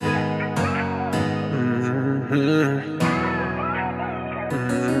I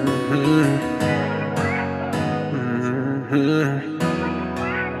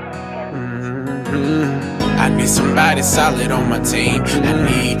need somebody solid on my team. I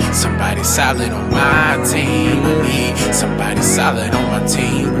need somebody solid on my team. I need somebody solid on my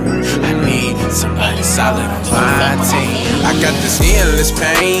team. I need somebody solid on my team. I got this endless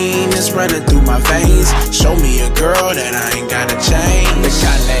pain that's running through my veins. Show me a girl that I ain't gotta change. The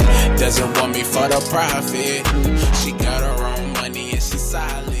kind that doesn't want me for the profit. She got her own money and she's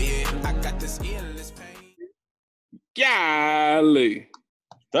solid. I got this endless pain. Golly.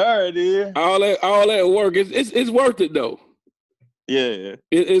 30. All that work, it's worth it though. Yeah.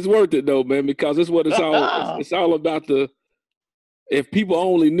 It's worth it though, man, because it's what it's all it's all about. If people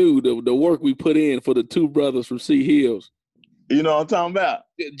only knew the work we put in for the two brothers from C Hills. You know what I'm talking about?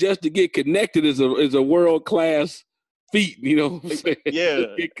 Just to get connected is a world-class feat, you know what I'm saying? Yeah.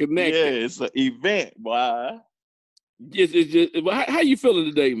 Get connected. Yeah, it's an event, boy. It's just how you feeling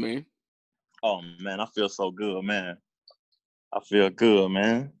today, man? Oh man, I feel so good, man. I feel good,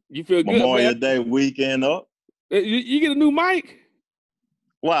 man. You feel good, Memorial man? Day weekend up. You get a new mic?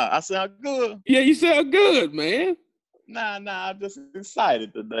 Why? I sound good? Yeah, you sound good, man. Nah, I'm just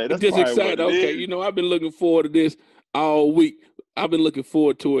excited today. That's just excited. Okay, you know, I've been looking forward to this all week. I've been looking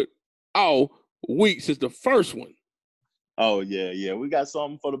forward to it all week since the first one. Oh, yeah. We got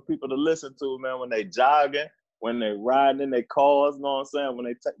something for the people to listen to, man, when they jogging, when they riding in their cars, you know what I'm saying? When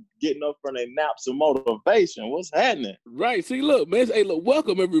they getting up from their naps of motivation. What's happening? Right. See, look, man. Hey, look,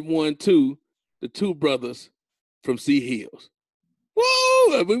 welcome everyone to the two brothers from C Hills.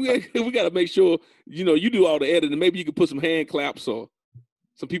 Woo! We got to make sure, you know, you do all the editing. Maybe you can put some hand claps or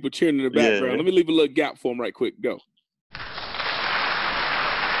some people cheering in the background. Yeah. Let me leave a little gap for them right quick. Go.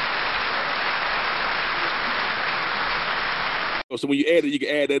 So when you edit, you can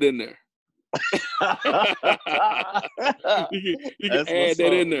add that in there. you can add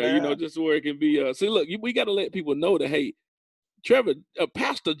that in there, man. You know, just where it can be. See, look, we got to let people know that, hey, Trevor,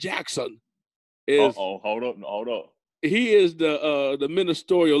 Pastor Jackson is. Hold up. He is the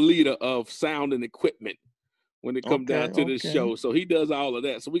ministerial leader of sound and equipment when it comes down to this show. So he does all of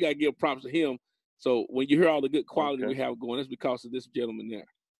that. So we got to give props to him. So when you hear all the good quality we have going, it's because of this gentleman there.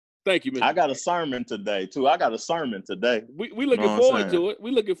 Thank you, Mr. I got a sermon today, too. We looking forward to it. We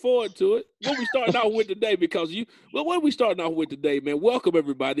looking forward to it. What we starting off with today, because what are we starting off with today, man? Welcome,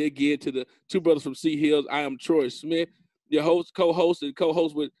 everybody, again, to the Two Brothers from C Hills. I am Troy Smith, your host, co-host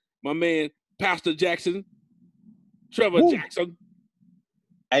with my man, Pastor Jackson, Trevor Jackson.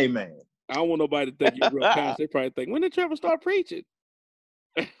 Amen. I don't want nobody to think you're a real pastor. They probably think, when did Trevor start preaching?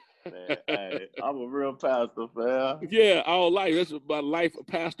 Man, hey, I'm a real pastor, fam. Yeah, all life. That's my life,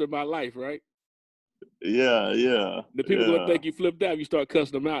 pastor, my life, right? Yeah. The people gonna think you flipped out. You start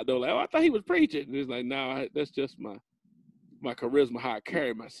cussing them out, though. Like, oh, I thought he was preaching. And it's like, no, that's just my charisma, how I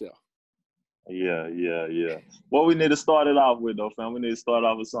carry myself. Yeah. What we need to start it off with, though, fam, we need to start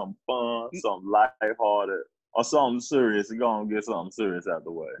off with something fun, something lighthearted, or something serious. And go on and get something serious out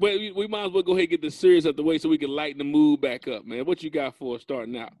the way. Well, we might as well go ahead and get this serious out the way so we can lighten the mood back up, man. What you got for us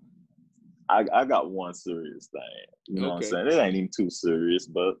starting out? I got one serious thing. You know what I'm saying? It ain't even too serious,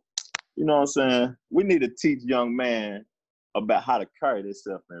 but you know what I'm saying? We need to teach young men about how to carry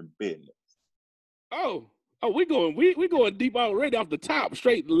themselves in business. Oh, we going deep already off the top,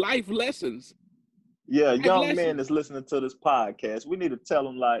 straight life lessons. Yeah, young men that's listening to this podcast, we need to tell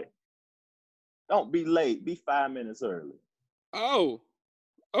them, like, don't be late, be 5 minutes early. Oh,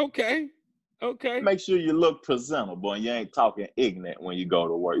 okay. Make sure you look presentable and you ain't talking ignorant when you go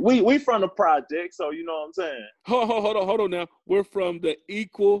to work. We from the project, so you know what I'm saying. Hold on now. We're from the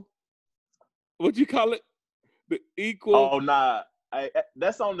equal. What you call it? The equal. Oh nah,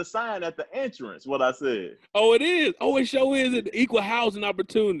 that's on the sign at the entrance. What I said. Oh, it is. Oh, it sure is. It equal housing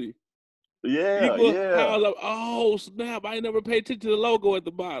opportunity. Yeah. Housing. Oh snap! I ain't never paid attention to the logo at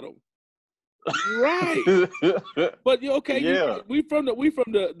the bottom. Right. But okay, yeah. We from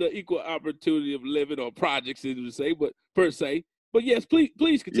the equal opportunity of living, or projects, as you would say, but per se. But yes, please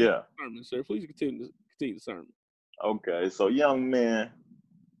continue the sermon, sir. Please continue the sermon. Okay, so young man,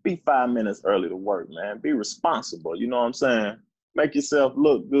 be 5 minutes early to work, man. Be responsible. You know what I'm saying? Make yourself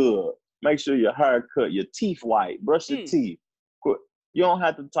look good. Make sure your hair cut, your teeth white, brush your teeth. You don't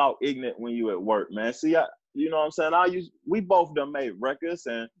have to talk ignorant when you at work, man. See, you know what I'm saying? We both done made records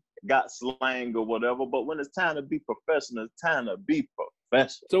and got slang or whatever, but when it's time to be professional, it's time to be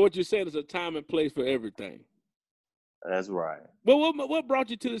professional. So what you said is a time and place for everything. That's right. Well, what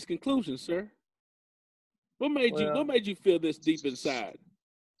brought you to this conclusion, sir? What made you feel this deep inside?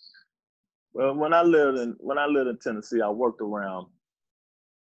 Well, when I lived in Tennessee, I worked around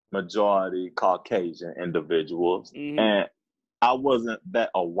majority Caucasian individuals, and I wasn't that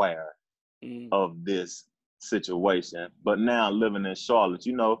aware of this situation. But now living in Charlotte,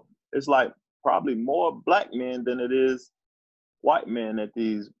 you know, it's like probably more black men than it is white men at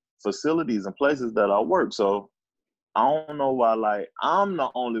these facilities and places that I work. So I don't know why, like, I'm the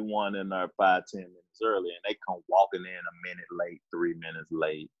only one in there 5-10 minutes early, and they come walking in a minute late, 3 minutes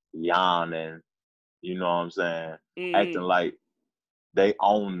late, yawning, you know what I'm saying? Acting like they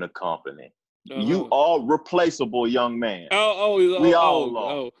own the company. You are replaceable, young man. We all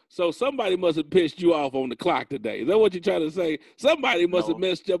are. So somebody must have pissed you off on the clock today. Is that what you're trying to say? Somebody must have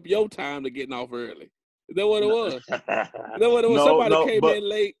messed up your time to getting off early. Is that what it was? Is that what it was? Somebody came in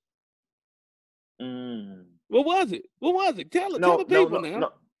late. What was it? What was it? Tell the people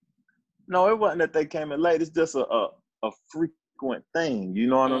now. No, it wasn't that they came in late. It's just a frequent thing. You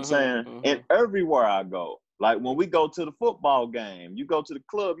know what I'm saying? And everywhere I go, like when we go to the football game, you go to the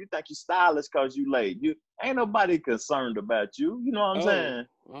club, you think you're stylish because you late. You ain't nobody concerned about you. You know what I'm saying?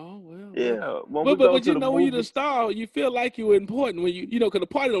 Oh, well. Yeah. But you know, when you're the star, you feel like you're important when you know, because the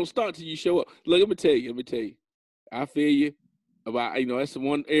party don't start till you show up. Look, let me tell you. I feel you about, you know, that's the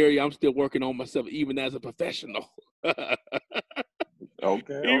one area I'm still working on myself, even as a professional.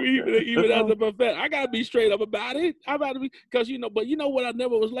 Okay. Even as a professional, I gotta be straight up about it. I gotta be, because you know, but you know what? I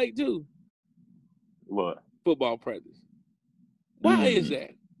never was late to. What? Football practice. Why is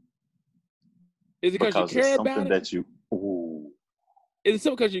that? Is it because you care about it? That you. Is it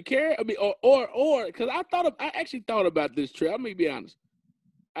something because you care? I mean, or because I actually thought about this trip. I'm gonna be honest.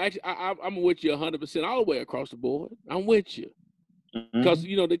 I'm with you 100% all the way across the board. I'm with you because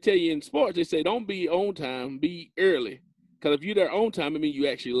you know they tell you in sports, they say don't be on time, be early. Because if you're there on time, it means you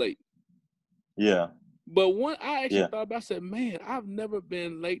actually late. Yeah. But one I actually thought about, I said, man, I've never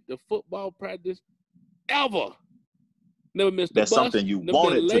been late to football practice ever. Never missed the bus. That's something you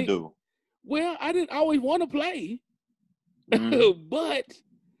wanted to do. Well, I didn't always want to play. But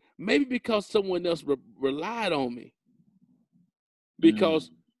maybe because someone else relied on me. Because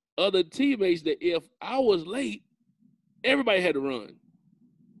other teammates, that if I was late, everybody had to run.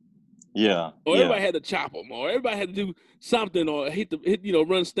 Yeah. Or everybody had to chop them, or everybody had to do something, or hit you know,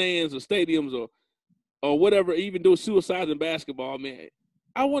 run stands or stadiums or whatever, even do suicides in basketball, man.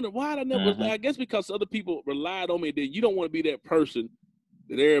 I wonder why I never I guess because other people relied on me, that you don't want to be that person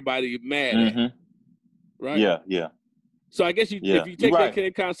that everybody get mad at. Right? Yeah, yeah. So I guess if you take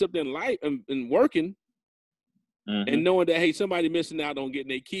that concept in life and working and knowing that, hey, somebody missing out on getting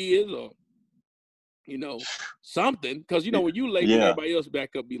their kids or, you know, something, because, you know, when you late, then everybody else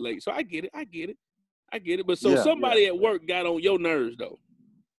back up be late. So I get it. But so somebody at work got on your nerves, though.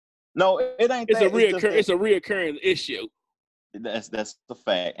 No, it ain't. It's a reoccurring issue. That's the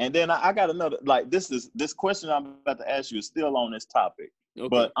fact. And then I got another, like, this question I'm about to ask you is still on this topic. Okay.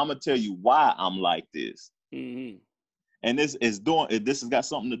 But I'm gonna tell you why I'm like this. And this has got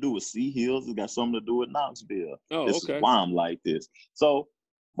something to do with Sea Hills. It's got something to do with Knoxville. This is why I'm like this. So,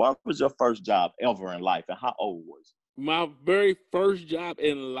 what was your first job ever in life, and how old was you? My very first job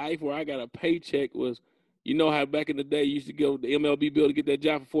in life where I got a paycheck was, you know how back in the day you used to go to the MLB building to get that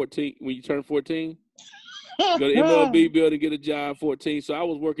job for 14 when you turn 14? Go to MLB building to get a job 14. So I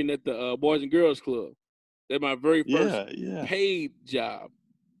was working at the Boys and Girls Club. That's my very first paid job.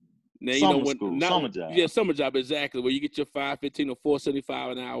 Now, summer job. Yeah, summer job, exactly, where you get your $5.15 or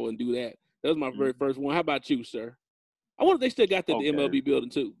 $4.75 an hour and do that. That was my very first one. How about you, sir? I wonder if they still got that at the MLB building,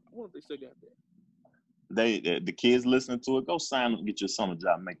 too. I wonder if they still got that. The kids listening to it, go sign up and get your summer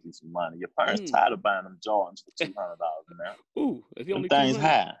job and make you some money. Your parents tired of buying them Jordans for $200 now. Ooh, that's the only things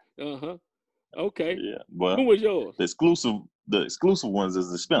high. Okay. Yeah, but who was yours? The exclusive ones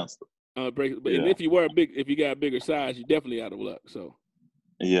is expensive. But if you got a bigger size, you definitely out of luck. So.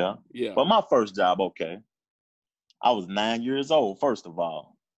 Yeah. But my first job, I was 9 years old. First of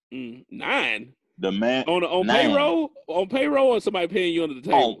all. 9. The man on payroll, or somebody paying you under the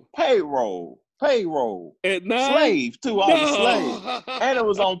table? On payroll. At 9? Slave too. I was a slave, and it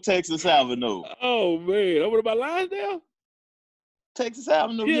was on Texas Avenue. Oh man, what about Lionsdale? Texas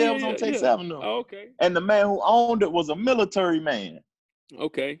Avenue. It was on Texas Avenue. Oh, okay. And the man who owned it was a military man.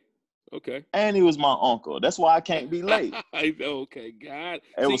 Okay. And he was my uncle. That's why I can't be late. Okay, God.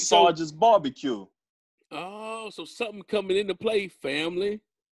 It was Sarge's barbecue. Oh, so something coming into play, family,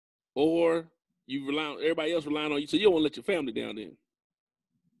 or everybody else relying on you, so you don't want to let your family down then.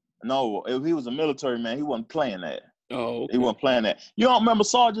 No, if he was a military man, he wasn't playing that. Oh, okay. He wasn't playing that. You don't remember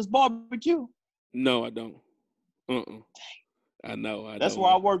Sarge's barbecue? No, I don't. I know. That's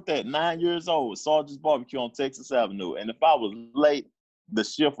where I worked at, 9 years old. Sarge's barbecue on Texas Avenue. And if I was late, the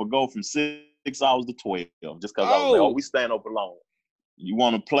shift would go from 6 hours to 12, just because I was like, we staying open long. You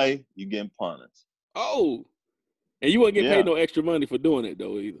want to play, you getting punished. Oh, and you wouldn't get paid no extra money for doing it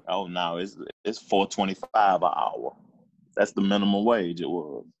though either. Oh no, it's $4.25 an hour. That's the minimum wage it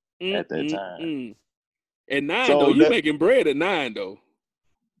was at that time. At 9 though, you making bread at 9 though.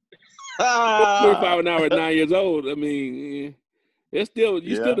 25 an hour at 9 years old. I mean, it's still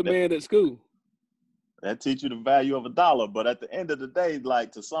still the man at school. That teach you the value of a dollar. But at the end of the day,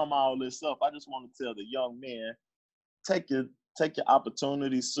 like, to sum all this up, I just want to tell the young men, take your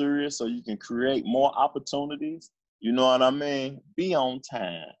opportunities serious so you can create more opportunities. You know what I mean? Be on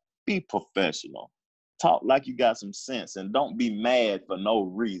time. Be professional. Talk like you got some sense, and don't be mad for no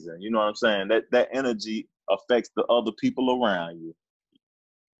reason. You know what I'm saying? That energy affects the other people around you.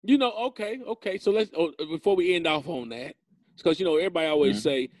 You know, okay. So let's before we end off on that, because you know everybody always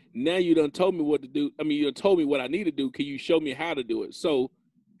say, now you done told me what to do. I mean, you done told me what I need to do. Can you show me how to do it? So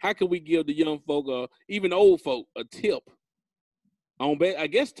how can we give the young folk or even old folk a tip on, I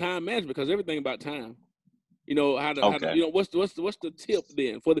guess, time management, because everything about time. You know how to you know what's the tip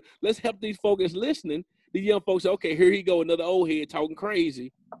then for let's help these folks that's listening. The young folks say, okay, here he go, another old head talking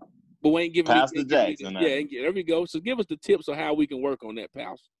crazy, but we ain't giving Pastor Jackson. There we go. So give us the tips on how we can work on that,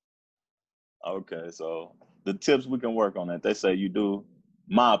 Pastor. Okay, so the tips we can work on that. They say you do,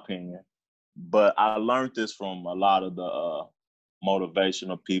 my opinion, but I learned this from a lot of the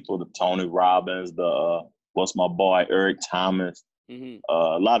motivational people, the Tony Robbins, the what's my boy Eric Thomas.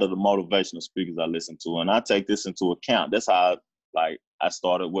 A lot of the motivational speakers I listen to, and I take this into account. That's how I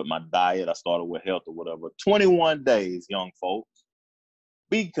started with my diet. I started with health or whatever. 21 days, young folks.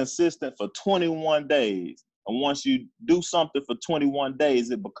 Be consistent for 21 days. And once you do something for 21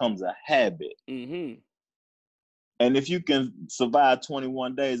 days, it becomes a habit. And if you can survive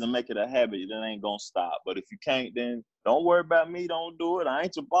 21 days and make it a habit, then ain't gonna stop. But if you can't, then don't worry about me. Don't do it. I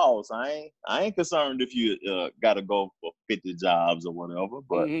ain't your boss. I ain't concerned if you gotta go for 50 jobs or whatever.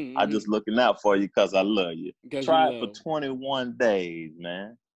 But I just looking out for you because I love you. Try it for 21 days,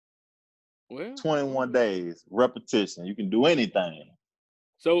 man. Well, 21 days repetition. You can do anything.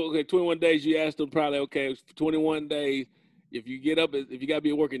 So okay, 21 days. You asked them probably okay. 21 days. If you get up, if you gotta be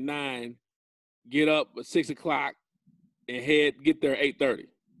at work at 9, get up at 6 o'clock. And get there at 8:30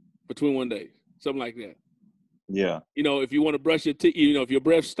 for 21 days, something like that. Yeah. You know, if you want to brush your teeth, you know, if your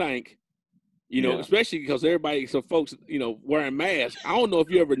breath stank, you know, especially because some folks, you know, wearing masks. I don't know if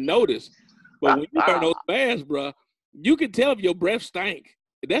you ever noticed, but when you wear those masks, bro, you can tell if your breath stank.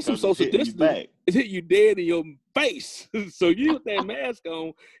 That's some social distancing. It's hit you dead in your face. So you with that mask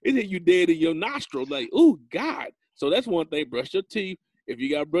on, it hit you dead in your nostril. Like, oh God. So that's one thing. Brush your teeth. If you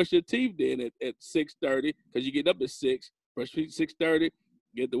got to brush your teeth then at 6:30, because you get up at 6, brush your teeth 6:30,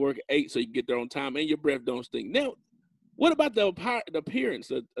 get to work at 8 so you can get there on time and your breath don't stink. Now, what about the appearance,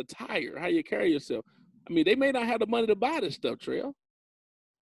 the attire, how you carry yourself? I mean, they may not have the money to buy this stuff, Trail.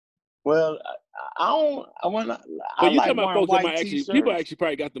 Well, I talking about folks that might people actually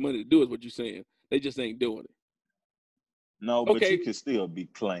probably got the money to do is what you're saying. They just ain't doing it. No, but you can still be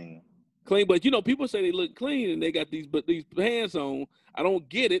clean. Clean, but you know, people say they look clean and they got these pants on. I don't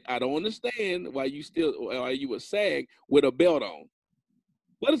get it. I don't understand why you would sag with a belt on.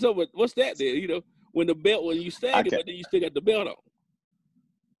 What is up with what's that there? You know, when you sag it, but then you still got the belt on.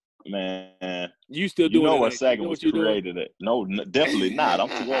 Man, you still doing it? You know what sagging was created at? No, definitely not. I'm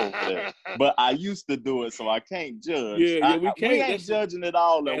too old for that. But I used to do it, so I can't judge. Yeah, we can't. We ain't judging it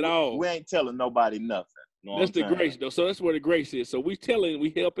all. We ain't telling nobody nothing. You know that's the grace, though. So that's where the grace is. So we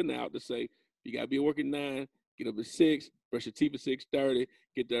helping out to say you gotta be working 9, get up at 6, brush your teeth at 6:30,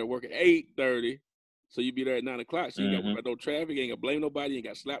 get there at work at 8:30, so you be there at 9 o'clock. So you got to worry about no traffic, you ain't gotta blame nobody, you ain't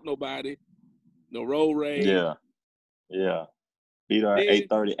gotta slap nobody, no road rage. Yeah. Be there at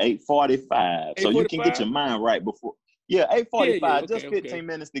 8:30, 8:45, so you can get your mind right before. Yeah, 8:45, just 15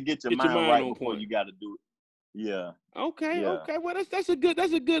 minutes to get your mind right before you got to do it. Yeah. Okay. Well, that's a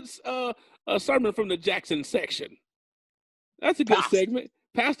good sermon from the Jackson section. That's a good segment.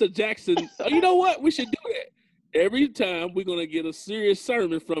 Pastor Jackson, you know what? We should do that. Every time we're going to get a serious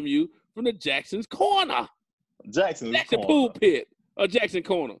sermon from you from the Jackson's Corner. Jackson Pulpit or Jackson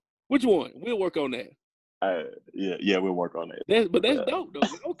Corner. Which one? We'll work on that. Yeah, we'll work on that. That's dope,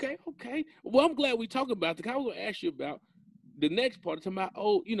 though. Okay. Well, I'm glad we talking about the. I was going to ask you about the next part. Talking about,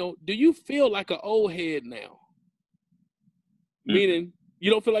 do you feel like an old head now? Meaning, you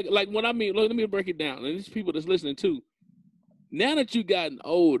don't feel like when I mean, let me break it down. And these people that's listening too. Now that you gotten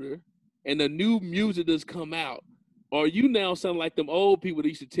older and the new music that's come out, are you now sounding like them old people that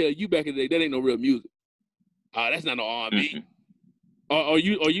used to tell you back in the day that ain't no real music? That's not no R&B. Are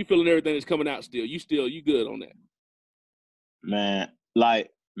you feeling everything that's coming out still? You good on that? Man, like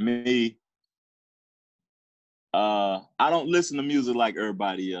me, I don't listen to music like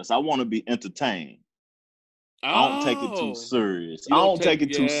everybody else. I want to be entertained. Oh, I don't take it too serious. I don't take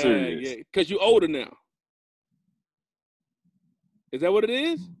it too serious. Yeah, because you're older now. Is that what it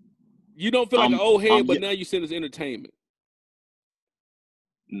is? You don't feel like an old head, but now you send us entertainment.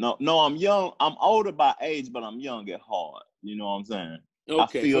 No, I'm young. I'm older by age, but I'm young at heart. You know what I'm saying?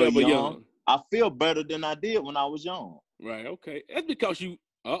 Okay, I feel young. I feel better than I did when I was young. Right, okay. That's because you,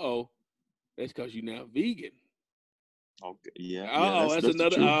 that's because you now vegan. Okay, yeah. Oh, that's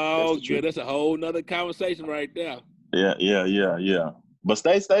another, good. That's a whole nother conversation right there. Yeah. But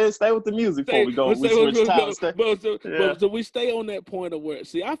stay with the music before we go. So we stay on that point of where,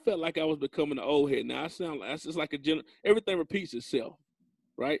 see, I felt like I was becoming an old head. Now I sound like, that's just like everything repeats itself,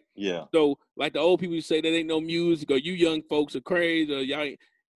 right? Yeah. So like the old people say there ain't no music, or you young folks are crazy, or y'all ain't.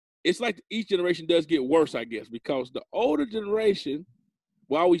 It's like each generation does get worse, I guess, because the older generation,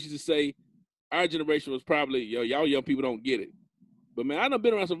 well, I always used to say our generation was probably, y'all young people don't get it. But man, I done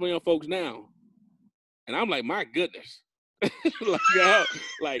been around some young folks now, and I'm like, my goodness.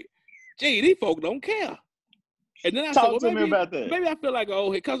 like, gee, these folks don't care. And then I Talk to me about that. Maybe I feel like an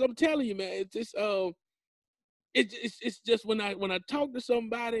old head, because I'm telling you, man, it's just it's just when I talk to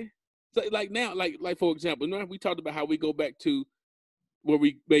somebody, so like now, like for example, we talked about how we go back to where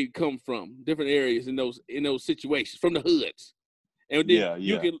we may come from, different areas in those situations, from the hoods. And then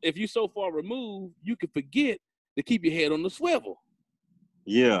you can, if you're so far removed, you can forget to keep your head on the swivel.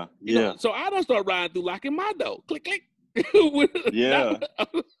 Yeah. You know, so I don't start riding through locking my door. Click, click. Yeah.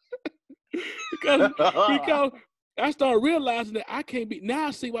 because I started realizing that I can't be. Now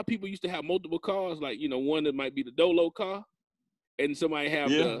I see why people used to have multiple cars, like, one that might be the Dolo car, and somebody have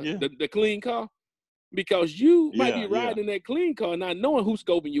the clean car, because you might be riding in that clean car not knowing who's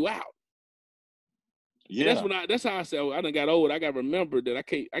scoping you out. Yeah, and that's how I said, I done got old. I got to remember that I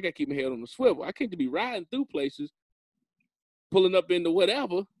got to keep my head on the swivel. I can't be riding through places, pulling up into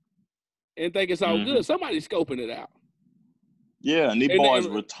whatever, and think it's all good. Somebody's scoping it out. Yeah, and these boys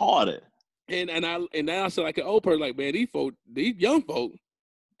retarded. And now I sound like an old person, like, man, these young folk,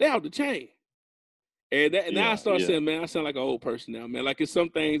 they out the chain. And now I start saying, man, I sound like an old person now, man. Like, it's some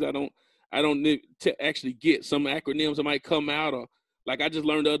things I don't need to actually get. Some acronyms that might come out, or like I just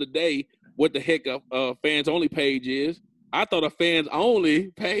learned the other day what the heck a fans only page is. I thought a fans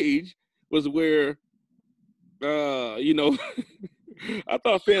only page was where, I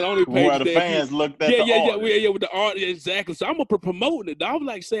thought fan only page where the fans looked at the art. With the art, exactly. So I'm gonna promoting it. I was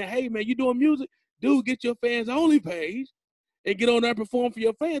like saying, hey man, you doing music? Dude, get your fans only page and get on there and perform for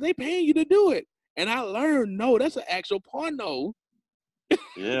your fans. They paying you to do it. And I learned, no, that's an actual porno.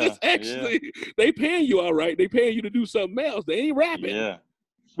 Yeah. That's actually they paying you all right. They paying you to do something else. They ain't rapping. Yeah.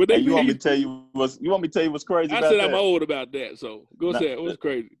 But they you want me to tell you what's crazy about that? I said I'm old about that. So go ahead. What's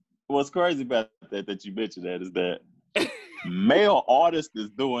crazy? What's crazy about that you mentioned that is that male artists is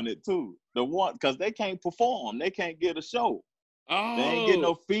doing it too. The one, because they can't perform, they can't get a show. Oh. They ain't getting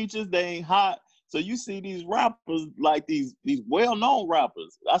no features. They ain't hot. So you see these rappers, like these well-known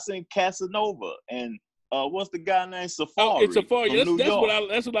rappers. I seen Casanova and what's the guy named Safari? Oh, it's Safari.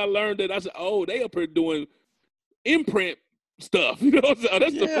 That's what I learned. That I said, oh, they up here doing imprint stuff. You know what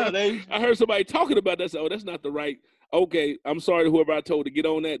I'm saying? I heard somebody talking about that. So, that's not the right. Okay, I'm sorry to whoever I told to get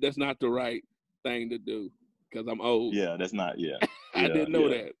on that. That's not the right thing to do because I'm old. Yeah, that's not. Yeah, I didn't know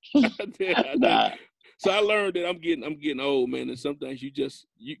that. I did. So I learned that I'm getting old, man. And sometimes you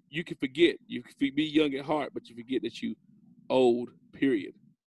can forget. You can be young at heart, but you forget that you old. Period.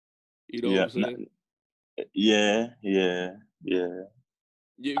 You know what I'm saying? Yeah.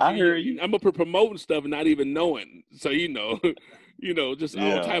 I hear you. I'm up promoting stuff and not even knowing. So just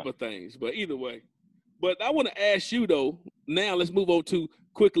all type of things. But either way. But I want to ask you though. Now let's move on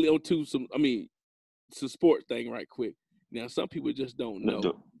quickly onto some sport thing right quick. Now some people just don't know.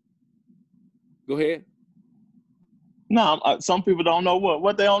 Go ahead. No, some people don't know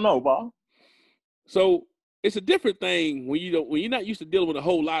what they don't know, Bob. So it's a different thing when you're not used to dealing with a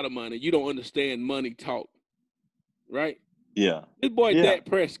whole lot of money. You don't understand money talk, right? Yeah. This boy Dak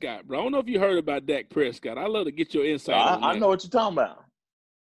Prescott, bro. I don't know if you heard about Dak Prescott. I love to get your insight on that. I know what you're talking about.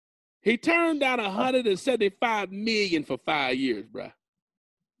 He turned down $175 million for 5 years, bro.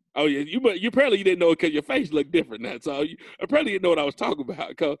 Oh yeah, you apparently didn't know it because your face looked different. That's all. You apparently didn't know what I was talking about.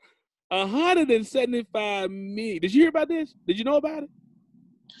 Because $175 million. Did you hear about this? Did you know about it?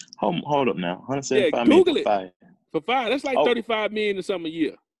 Hold up now. $175 million Google for 5. For 5. That's like $35 million or something a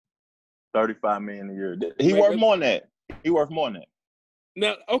year. $35 million a year. He worth more than that. He worth more than that.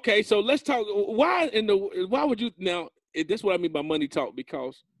 Now, okay, so let's talk. Why would you now? That's what I mean by money talk,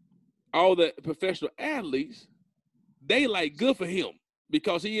 because all the professional athletes, they like good for him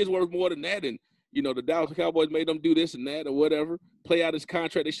because he is worth more than that, and you know, the Dallas Cowboys made them do this and that or whatever, play out his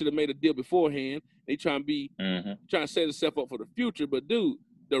contract. They should have made a deal beforehand. They trying to set themselves up for the future. But dude,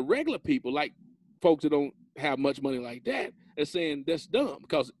 the regular people, like folks that don't have much money like that, are saying that's dumb.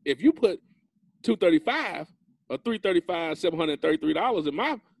 Because if you put $235 or $335,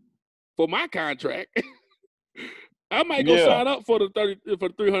 $733 for my contract, I might go sign up for the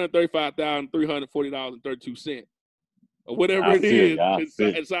 $335,340.32 or whatever it is,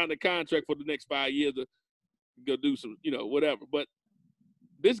 and sign the contract for the next 5 years to go do some, you know, whatever. But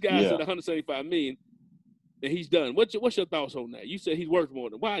this guy said $175 million, and he's done. What's your thoughts on that? You said he's worth more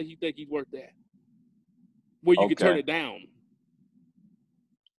than. Why do you think he's worth that? Where you can turn it down.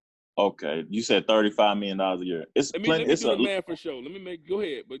 Okay, you said $35 million a year. It's let me plenty. do the math for sure. Let me go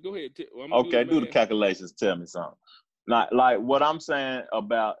ahead. Okay, do the calculations. Tell me something. Not like what I'm saying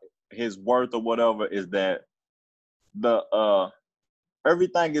about his worth or whatever is that the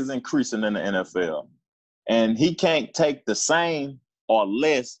everything is increasing in the NFL, and he can't take the same or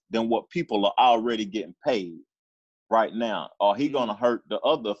less than what people are already getting paid right now, or he gonna hurt the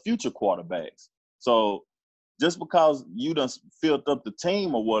other future quarterbacks. So just because you done filled up the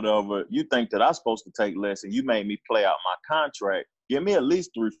team or whatever, you think that I'm supposed to take less, and you made me play out my contract. Give me at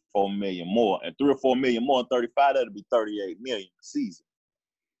least $3-4 million more, and $3 or $4 million more, 35, that'll be $38 million a season.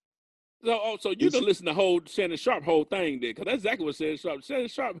 So you can listen to whole Shannon Sharpe whole thing there, because that's exactly what Shannon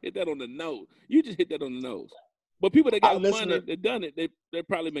Sharpe hit that on the nose. You just hit that on the nose. But people that got money that done it, they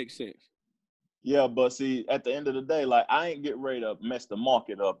probably make sense. Yeah, but see, at the end of the day, like I ain't get ready to mess the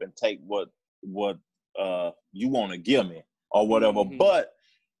market up and take what you want to give me or whatever. Mm-hmm. But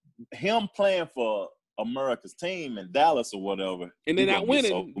him playing for America's team in Dallas or whatever, and they're not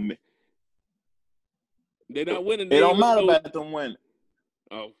winning. They're not winning. It don't matter about them winning.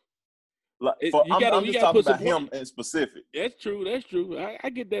 Oh. Like, I'm just talking about him in specific. That's true. I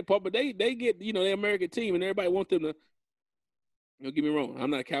get that part, but they get, you know, their American team, and everybody wants them to. Don't get me wrong. I'm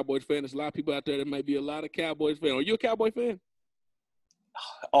not a Cowboys fan. There's a lot of people out there that might be a lot of Cowboys fans. Are you a Cowboy fan?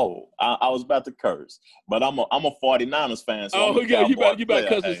 Oh, I was about to curse, but I'm a 49ers fan. So you about to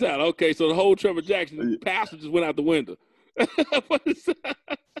cuss us out. Okay, so the whole Trevor Jackson pastor just went out the window.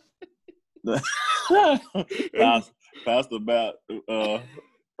 Pastor about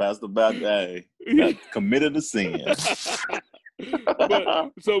committed a sin.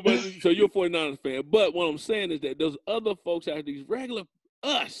 So you're a 49ers fan. But what I'm saying is that those other folks out, these regular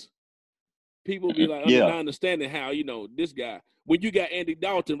us people be like, not understanding how, you know, this guy, when you got Andy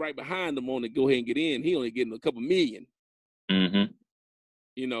Dalton right behind him on to go ahead and get in, he only getting a couple million. Mm-hmm.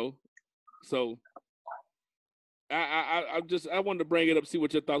 You know, so I wanted to bring it up, see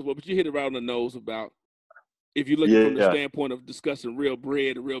what your thoughts were, but you hit it right on the nose about if you look from the standpoint of discussing real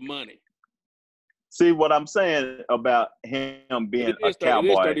bread and real money. See what I'm saying about him being a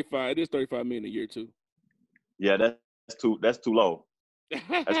Cowboy. It is $35 million a year too. Yeah, that's too low.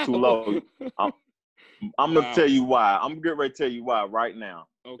 That's too low. I'm gonna tell you why. I'm getting ready to tell you why right now.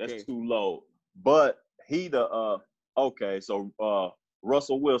 Okay. That's too low. But so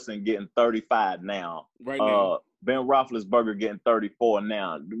Russell Wilson getting 35 now. Right now. Ben Roethlisberger getting 34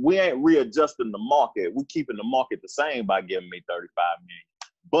 now. We ain't readjusting the market. We keeping the market the same by giving me 35 million.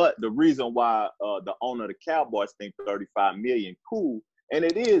 But the reason why the owner of the Cowboys think 35 million cool, and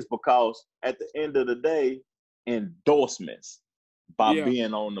it is because at the end of the day, endorsements by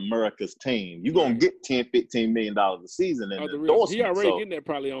being on America's team. You're going to get $10-15 million a season in endorsements. He already getting that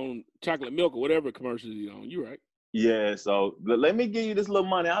probably on chocolate milk or whatever commercials he's on. You right. Yeah, so let me give you this little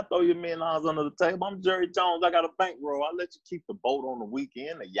money. I'll throw you $1 million under the table. I'm Jerry Jones. I got a bankroll. I'll let you keep the boat on the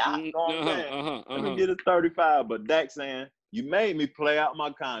weekend, the yacht. You know what I'm saying? Let me get it 35. But Dak saying, you made me play out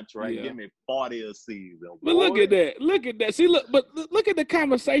my contract. Give me 40 a season. But look at that. See, look at the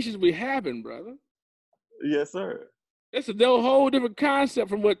conversations we're having, brother. Yes, sir. It's a whole different concept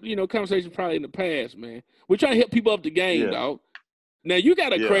from what, you know, conversations probably in the past, man. We're trying to help people up the game, dog. Now you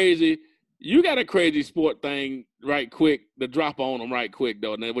got a crazy sport thing right quick to drop on them right quick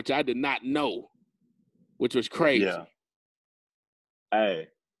though, which I did not know, which was crazy. Yeah. Hey,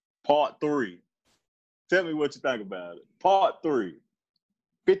 part 3. Tell me what you think about it. Part 3.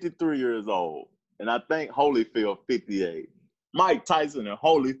 53 years old, and I think Holyfield 58. Mike Tyson and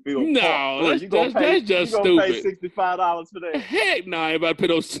Holyfield. No, that's just stupid. Pay $65 for that? Heck no, I ain't about to pay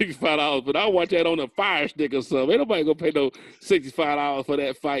those $65, but I'll watch that on a Fire Stick or something. Ain't nobody gonna pay no $65 for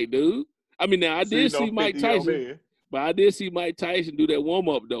that fight, dude. I mean, now I did see Mike Tyson, but I did see Mike Tyson do that warm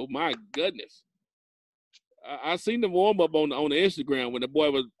up though. My goodness, I seen the warm up on the Instagram when the boy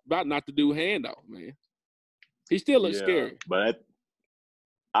was about not to do handoff. Man, he still looks scary. But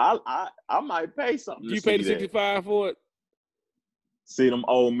I might pay something. You paid the $65 for it? See them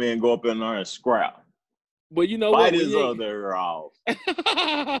old men go up in there and scrap. But you know Fight what? his other off.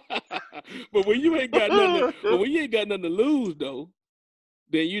 But when you ain't got nothing, to lose though,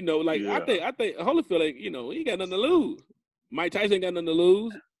 then you know, like I think Holyfield ain't, you know, he ain't got nothing to lose. Mike Tyson ain't got nothing to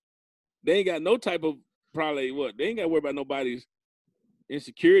lose. They ain't got no type of probably what they ain't got to worry about nobody's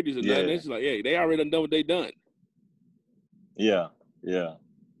insecurities or nothing. It's like, hey, they already done what they done. Yeah.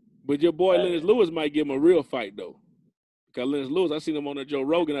 But your boy Lennox Lewis might give him a real fight though. Because Lennox Lewis, I seen him on the Joe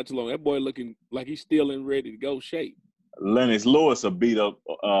Rogan not too long. That boy looking like he's still in ready to go shape. Lennox Lewis will beat up.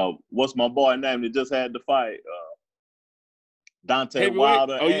 What's my boy name that just had the fight? Dante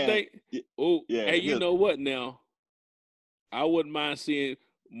Wilder. Oh, you think? Oh, yeah. Hey, you know what? Now, I wouldn't mind seeing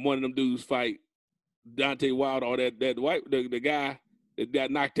one of them dudes fight Dante Wilder or that white the guy that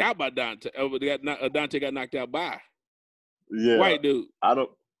got knocked out by Dante. Dante got knocked out by. Yeah, white dude. I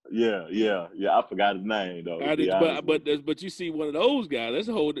don't. Yeah. I forgot his name though. But you see one of those guys. That's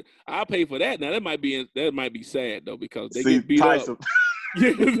a whole. I'll pay for that. Now that might be sad though because they get beat Tyson. up.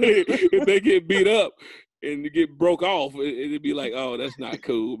 if they get beat up and get broke off, it'd be like, oh, that's not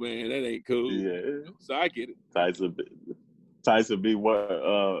cool, man. That ain't cool. Yeah. So I get it. Tyson be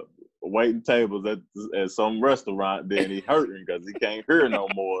waiting tables at some restaurant, then he hurting because he can't hear no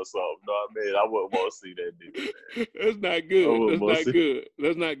more or something. You know what I mean? I wouldn't want to see that dude, man. That's not good.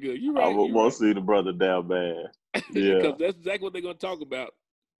 That's not good. You're right. I wouldn't want to see the brother down bad. Yeah. Because that's exactly what they're going to talk about.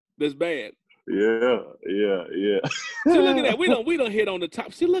 That's bad. Yeah. See, look at that. We don't hit on the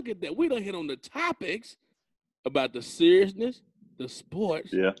top. See, look at that. We don't hit on the topics about the seriousness, the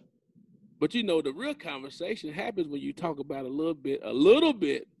sports. Yeah. But you know, the real conversation happens when you talk about a little bit of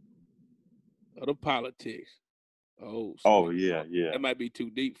the politics. Oh yeah. That might be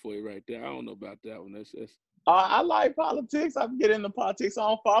too deep for you right there. I don't know about that one. That's I like politics. I can get into politics. I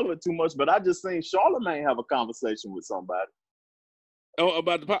don't follow it too much, but I just seen Charlamagne have a conversation with somebody. Oh,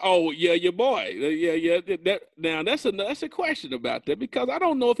 about your boy. Yeah. Now that's a question about that because I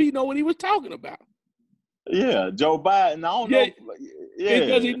don't know if he know what he was talking about. Yeah, Joe Biden. I don't know. Yeah.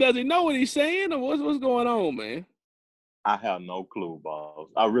 Does he know what he's saying or what's going on, man? I have no clue, boss.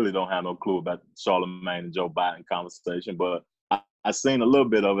 I really don't have no clue about Charlamagne and Joe Biden conversation, but I seen a little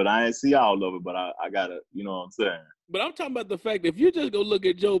bit of it. I ain't see all of it, but I gotta, you know what I'm saying? But I'm talking about the fact that if you just go look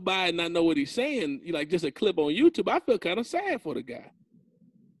at Joe Biden and not know what he's saying, you like just a clip on YouTube, I feel kind of sad for the guy.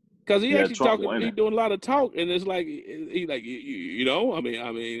 Because he actually talking, he's doing a lot of talk, and it's like, he like, you know, I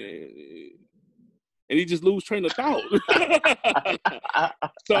mean, and he just lose train of thought.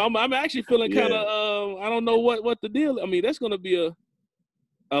 So I'm actually feeling kind of, I don't know what the deal. I mean, that's going to be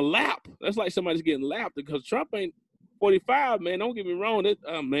a lap. That's like somebody's getting lapped because Trump ain't 45, man. Don't get me wrong.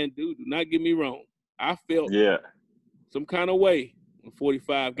 Man, dude, do not get me wrong. I felt some kind of way when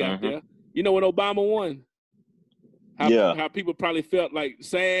 45 got there. You know when Obama won? How people probably felt like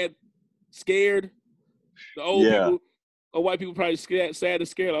sad, scared. The old people or white people probably sad and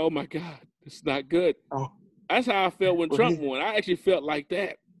scared. Like, oh my God, it's not good. Oh. That's how I felt when Trump won. I actually felt like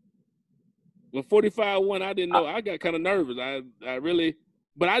that. When 45 won, I didn't know. I got kind of nervous. I really,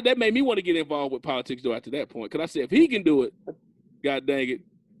 but that made me want to get involved with politics though after that point. Because I said, if he can do it, God dang it,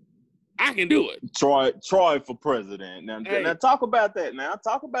 I can do it. Troy for president. Now talk about that. Now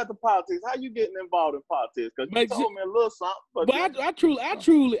talk about the politics. How you getting involved in politics? Because you told me a little something. But I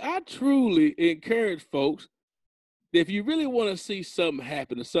truly encourage folks that if you really want to see something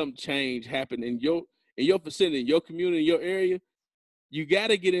happen or some change happen in your vicinity, in your community, in your area, you got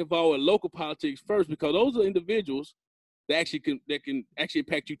to get involved in local politics first because those are individuals that can actually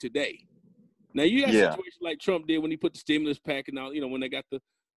impact you today. Now you got situations like Trump did when he put the stimulus pack and all, when they got the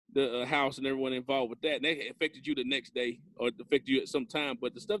House and everyone involved with that, and that affected you the next day or affected you at some time.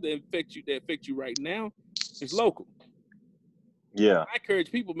 But the stuff that affects you right now is local. Yeah. I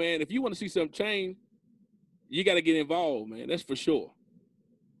encourage people, man, if you want to see some change, you got to get involved, man. That's for sure.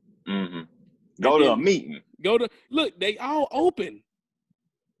 Mm-hmm. Go to a meeting. Look, they all open.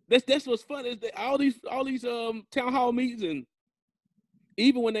 That's what's fun is that all these town hall meetings, and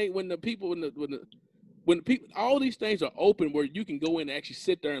even when the people all these things are open where you can go in and actually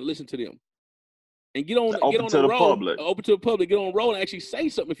sit there and listen to them and get on the road, open to the public, get on the road and actually say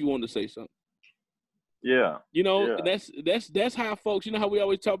something if you want to say something. Yeah. That's how folks, how we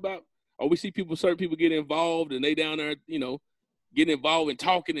always talk about, or we see certain people get involved and they down there, getting involved and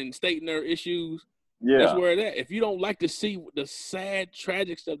talking and stating their issues. Yeah. That's where that. If you don't like to see the sad,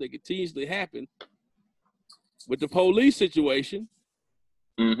 tragic stuff that continues to happen with the police situation,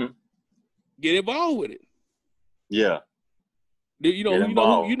 get involved with it. Yeah. You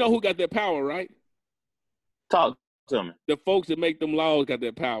know who got that power, right? Talk to me. The folks that make them laws got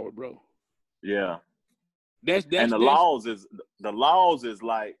that power, bro. Yeah. And the laws is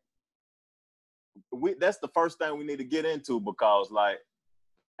like that's the first thing we need to get into, because like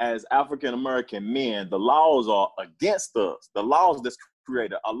as African American men, the laws are against us. The laws that's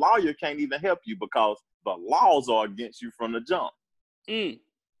created. A lawyer can't even help you because the laws are against you from the jump. Now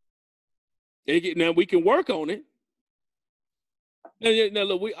we can work on it. Now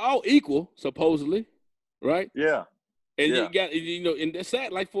look, we all equal, supposedly, right? Yeah. And you got, and that's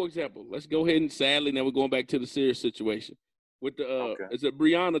sad. Like, for example, let's go ahead and sadly, now we're going back to the serious situation with the, is it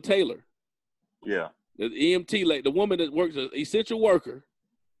Breonna Taylor? Yeah. The EMT, like the woman that works as an essential worker.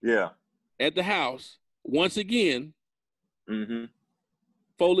 Yeah. At the house, once again,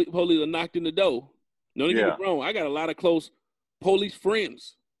 police knocked in the door. Don't get me wrong. I got a lot of close police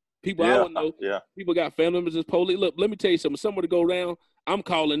friends. People I would know. Yeah. People got family members as police. Look, let me tell you something. Somebody to go around, I'm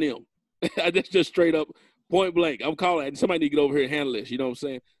calling them. That's just straight up, point blank. I'm calling, and somebody need to get over here and handle this. You know what I'm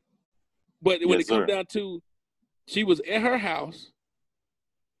saying? But when it comes down to, she was at her house,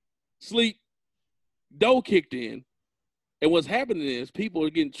 sleep, door kicked in, and what's happening is people are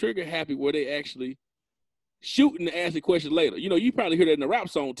getting trigger happy where they actually shooting and asking questions later. You probably hear that in a rap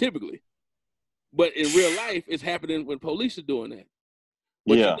song typically, but in real life, it's happening when police are doing that.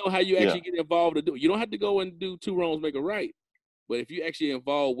 But you know how you actually get involved to do it. You don't have to go and do two wrongs make a right. But if you actually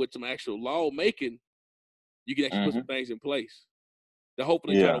involved with some actual law making, you can actually put some things in place to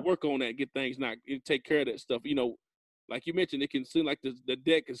hopefully try to work on that and get things take care of that stuff. Like you mentioned, it can seem like the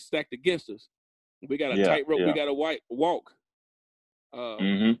deck is stacked against us. We got a tightrope. We got to walk.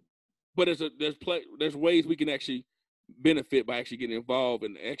 But there's ways we can actually benefit by actually getting involved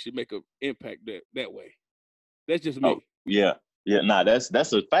and actually make an impact that way. That's just me.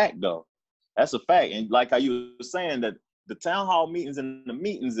 That's a fact though. That's a fact. And like how you were saying that the town hall meetings and the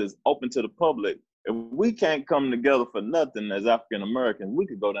meetings is open to the public. If we can't come together for nothing as African Americans, we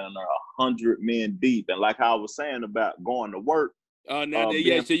could go down there 100 men deep. And like how I was saying about going to work, so you got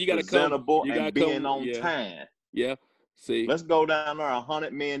to come. You got to being on time. Yeah. See, let's go down there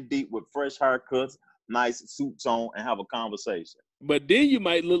 100 men deep with fresh haircuts, nice suits on, and have a conversation. But then you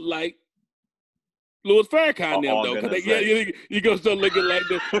might look like Louis Farrakhan them though, because you gonna start looking like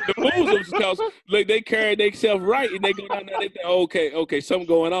the Muslims, because like they carry themselves right, and they go down there. They think, okay, something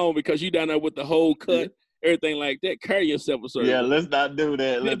going on because you down there with the whole cut, everything like that. Carry yourself a certain. Yeah, let's not do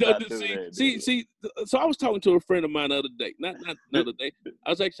that. See. So I was talking to a friend of mine the other day, not the other day. I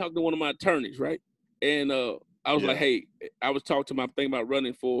was actually talking to one of my attorneys, right? And I was like, hey, I was talking to my thing about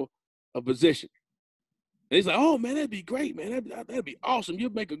running for a position, and he's like, oh man, that'd be great, man. That'd be awesome.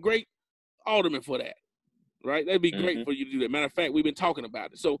 You'd make a great alderman for that, right? That'd be great for you to do that. Matter of fact, we've been talking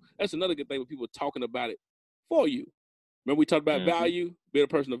about it. So that's another good thing when people are talking about it for you. Remember we talked about value, being a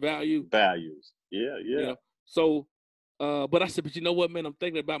person of value. Values. Yeah. So, but I said, but you know what, man? I'm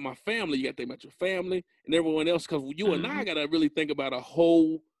thinking about my family. You got to think about your family and everyone else, because you and I got to really think about a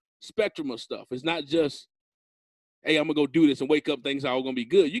whole spectrum of stuff. It's not just, hey, I'm going to go do this and wake up, things are all going to be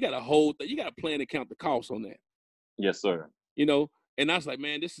good. You got a whole thing. You got to plan and count the costs on that. Yes, sir. And I was like,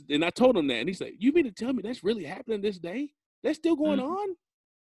 man, and I told him that. And he said, you mean to tell me that's really happening this day? That's still going on?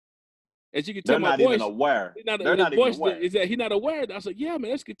 As you can tell, they're not even aware. They're not even aware. Is that he's not aware? I said, yeah,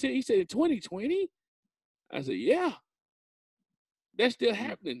 man, let's continue. He said, in 2020? I said, yeah. That's still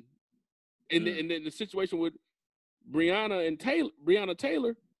happening. And then the situation with Breonna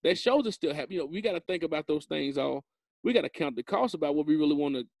Taylor, that shows it's still happening. We got to think about those things all. We got to count the cost about what we really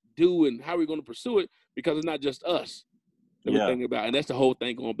want to do and how we're going to pursue it, because it's not just us. Thinking about, and that's the whole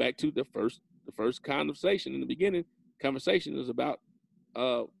thing going back to the first conversation in the beginning. Conversation is about,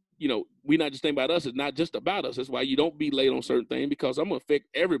 we not just think about us. It's not just about us. That's why you don't be late on certain things, because I'm gonna affect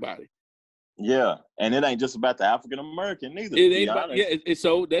everybody. Yeah, and it ain't just about the African American neither. It ain't about,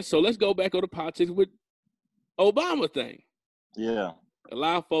 so let's go back on the politics with Obama thing. Yeah, a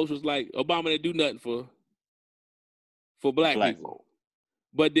lot of folks was like, Obama didn't do nothing for black people.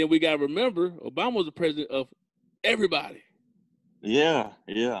 But then we gotta remember, Obama was the president of everybody. Yeah.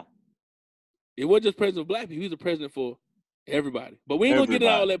 It wasn't just president of black people. He was the president for everybody. But we ain't gonna get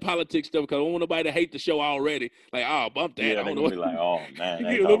into all that politics stuff, because I don't want nobody to hate the show already. Like, oh, bump that. Yeah, I don't know. Be like, oh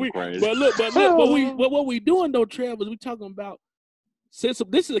man, crazy. But look, what we doing though, Trev, is we talking about, since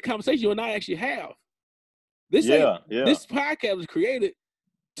this is a conversation you and I actually have. This podcast was created,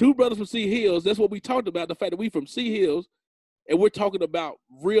 two brothers from C Hills. That's what we talked about. The fact that we from C Hills, and we're talking about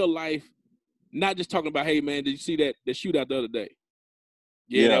real life. Not just talking about, hey, man, did you see that shootout the other day?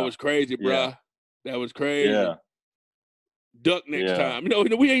 Yeah, that was crazy, bro. Yeah. That was crazy. Yeah. Duck next time.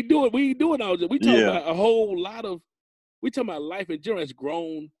 We ain't doing all this. We talking about a whole lot of, we talking about life in general as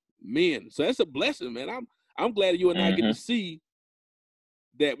grown men. So that's a blessing, man. I'm glad you and I get to see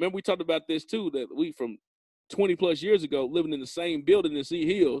that. Remember, we talked about this too, that we from 20 plus years ago, living in the same building in Sea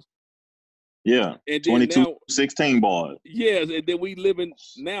Hills. Yeah, and 16 boys. Yes, and then we living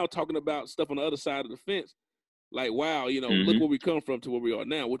now talking about stuff on the other side of the fence. Like, wow, look where we come from to where we are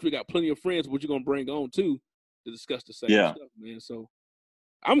now, which we got plenty of friends, which you're going to bring on, too, to discuss the same stuff, man. So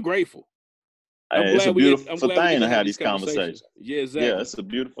I'm grateful. It's a beautiful thing to have these conversations. Yeah, exactly. Yeah, it's a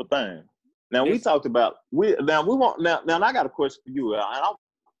beautiful thing. Now, we talked about, now I got a question for you.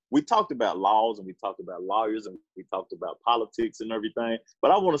 We talked about laws and we talked about lawyers and we talked about politics and everything, but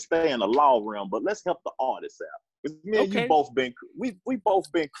I want to stay in the law realm, but let's help the artists out. Because me and you both we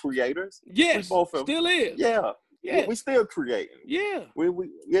both been creators. Yes, we both still is. Yeah. Yeah. We still creating. Yeah.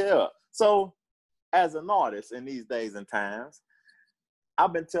 Yeah. So as an artist in these days and times,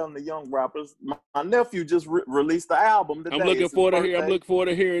 I've been telling the young rappers, my nephew just released the album today. I'm looking forward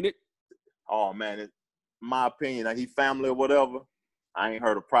to hearing it. Oh man, my opinion, he family or whatever. I ain't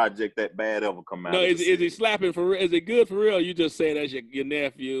heard a project that bad ever come out. No, is he slapping for real? Is it good for real? You just say that's your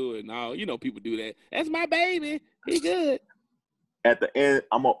nephew and all. People do that. That's my baby. He good. At the end,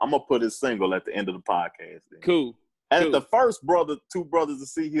 I'm gonna put his single at the end of the podcast. Then. Cool. The first Two Brothers of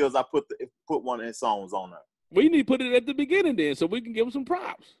Sea Hills, I put one of his songs on there. We need to put it at the beginning then, so we can give him some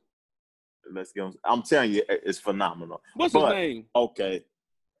props. Let's give him. I'm telling you, it's phenomenal. What's his name? Okay,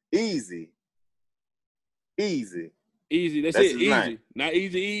 Easy. That's it. Easy. Name. Not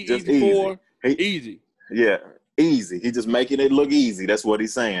easy. Just easy. Easy. Yeah, easy. He just making it look easy. That's what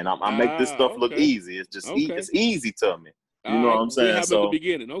he's saying. I make this stuff look easy. It's just it's easy to me. You know what I'm saying? We have at the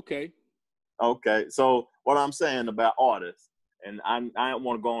beginning. Okay. So what I'm saying about artists, and I don't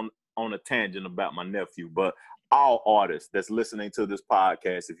want to go on a tangent about my nephew, but all artists that's listening to this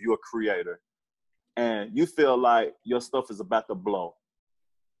podcast, if you're a creator and you feel like your stuff is about to blow,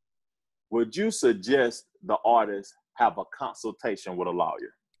 would you suggest the artist have a consultation with a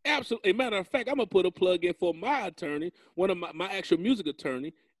lawyer? Absolutely. Matter of fact, I'm going to put a plug in for my attorney, one of my actual music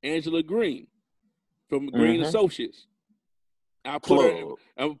attorney, Angela Green from Green Associates. It's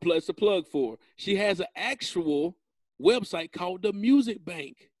a plug for her. She has an actual website called The Music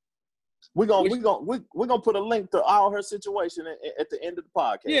Bank. We're gonna put a link to all her situation at the end of the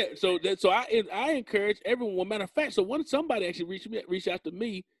podcast. Yeah, so I encourage everyone. Matter of fact, somebody actually reached out to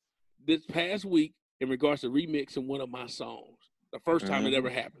me this past week in regards to remixing one of my songs. The first time it ever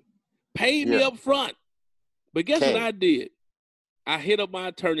happened. Paid me up front. But guess what I did? I hit up my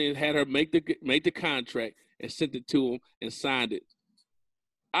attorney and had her make the contract and sent it to him and signed it.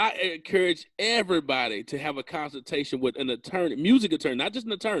 I encourage everybody to have a consultation with an attorney, music attorney, not just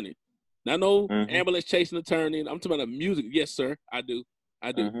an attorney. Not no ambulance chasing attorney. I'm talking about a music. Yes, sir. I do.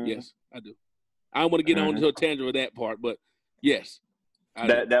 Yes, I do. I don't want to get on to a tangent with that part, but yes.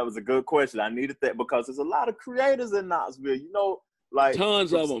 That was a good question. I needed that because there's a lot of creators in Knoxville. Like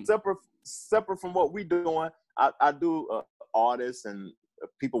tons of them. Separate from what we doing, I do artists and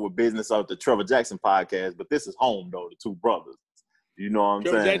people with business out the Trevor Jackson podcast, but this is home though, the Two Brothers. You know what I'm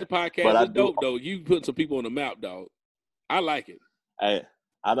saying? Trevor Jackson podcast is dope though. You put some people on the map, dog. I like it. Hey,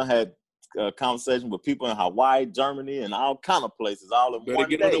 I done had conversation with people in Hawaii, Germany, and all kind of places all in one day. Better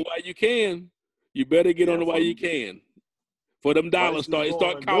get on the way you can. You better get on the way you can. For them dollars start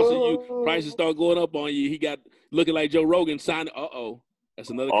costing you, prices start going up on you. He got looking like Joe Rogan signing. That's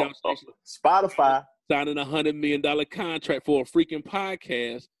another conversation. Spotify signing $100 million contract for a freaking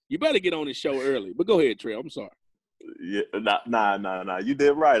podcast. You better get on the show early. But go ahead, Trey. I'm sorry. Yeah, nah. You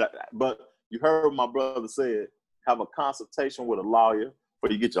did right. But you heard what my brother said. Have a consultation with a lawyer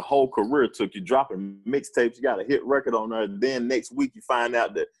before you get your whole career took. You dropping mixtapes. You got a hit record on there. Then next week you find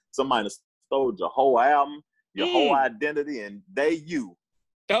out that somebody stole your whole album, your whole identity, and you.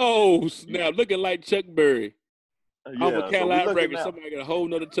 Oh, snap. Looking like Chuck Berry. Yeah, I'm a Cadillac record. Somebody got a whole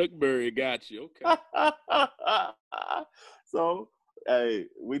nother Chuck Berry. Got you. Okay. So, hey,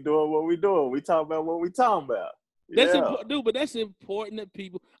 we doing what we doing. We talking about what we talking about. That's important, dude, but that's important that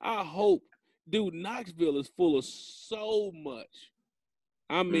people, I hope, dude, Knoxville is full of so much,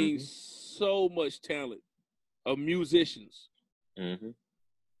 I mean, so much talent of musicians.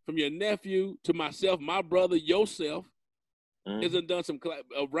 From your nephew to myself, my brother, yourself, hasn't done some,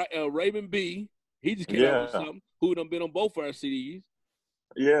 Raven B, he just came out with something, who done been on both our CDs.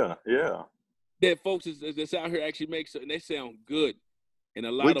 Yeah. That folks that's out here actually makes it, and they sound good. And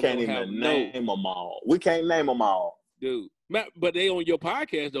a lot of them have name them all. We can't name them all, dude. But they on your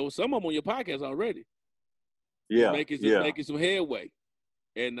podcast though. Some of them on your podcast already. Yeah, making some headway.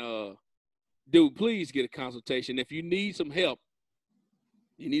 And dude, please get a consultation. If you need some help,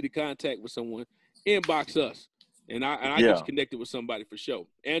 you need to contact with someone. Inbox us, and I get you connected with somebody for sure.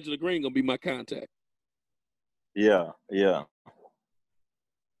 Angela Green gonna be my contact. Yeah.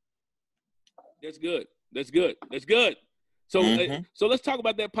 That's good. That's good. That's good. So, so let's talk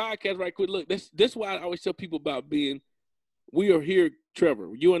about that podcast right quick. Look, that's why I always tell people about we are here,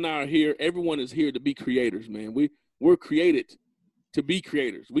 Trevor. You and I are here. Everyone is here to be creators, man. We're created to be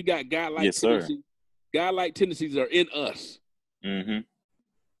creators. We got God-like tendencies. God-like tendencies are in us.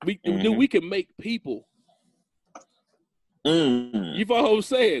 We can make people. You follow what I'm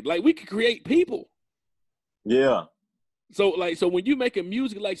saying? Like, we can create people. Yeah. So when you making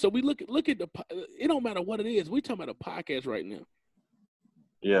music, like, so we look at it don't matter what it is. We talking about a podcast right now.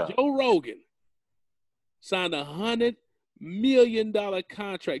 Yeah. Joe Rogan signed $100 million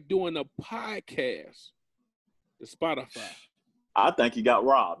contract doing a podcast to Spotify. I think he got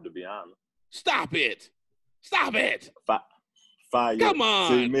robbed, to be honest. Stop it. Fire. Come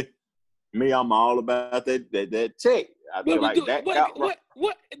on. See, me, I'm all about that check. I feel like that got robbed.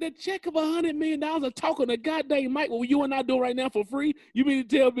 What? The check of $100 million of talking to goddamn Mike, what you and I doing right now for free? You mean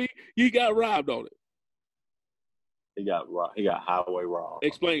to tell me you got robbed on it? He got robbed. He got highway robbed.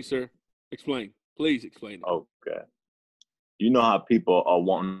 Explain, sir. Explain. Please explain it. Okay. You know how people are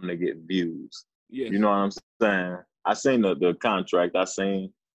wanting to get views. Yes. You know what I'm saying? I seen the contract. I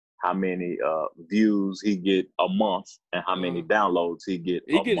seen how many views he get a month and how many downloads he get.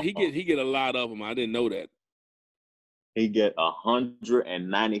 He get a lot of them. I didn't know that. He get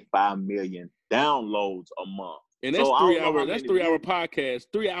 195 million downloads a month. And that's 3 hours. That's 3 hour podcast.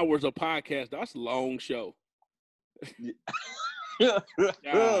 3 hours of podcast. That's a long show. He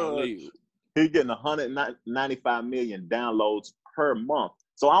getting 195 million downloads per month.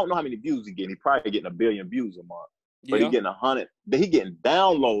 So I don't know how many views he getting. He probably getting 1 billion views a month. But he getting 100. He getting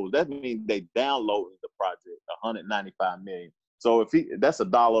downloads. That means they downloading the project 195 million. So that's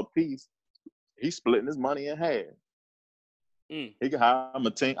 $1 a piece, he's splitting his money in half. He could hire him a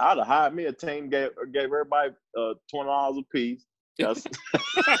team. I'd have hired me a team. Gave everybody $20 a piece. That's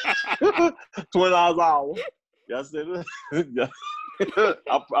 $20 an hour. That's it.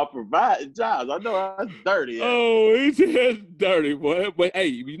 I provide jobs. I know that's dirty. Oh, it's dirty, boy. But hey,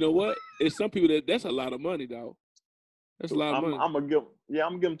 you know what? It's some people that's a lot of money, dog. That's a lot of money. I'm gonna give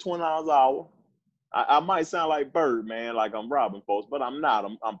him $20 an hour. I might sound like Bird, man, like I'm robbing folks, but I'm not.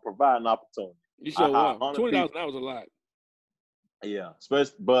 I'm providing opportunity. You sure are. $20 an hour is a lot. Yeah,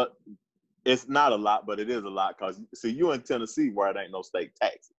 but it's not a lot, but it is a lot because see, you in Tennessee where it ain't no state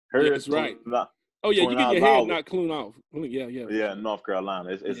taxes. That's right. Oh yeah, you get your head not clean off. Yeah. Yeah, in North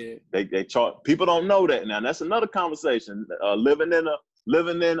Carolina, they charge. People don't know that now. That's another conversation. Living in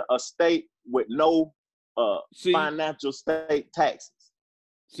a state with no financial state taxes.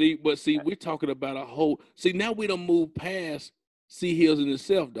 See, we're talking about a whole. See, now we don't move past C Hills in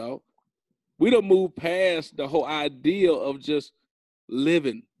itself, dog. We don't move past the whole idea of just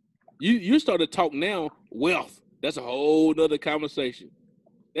living. You start to talk now wealth. That's a whole nother conversation.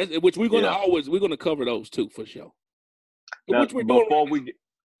 Which we're gonna cover those too for sure. Now, before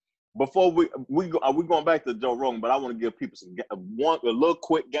we going back to Joe Rogan, but I want to give people a little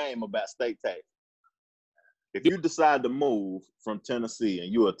quick game about state tax. If you decide to move from Tennessee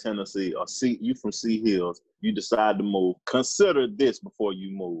and you're a Tennessee or you from C Hills, you decide to move, consider this before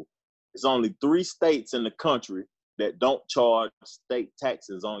you move. There's only 3 states in the country that don't charge state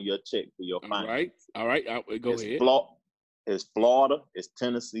taxes on your check for your finances. All right. Go ahead. It's Florida, it's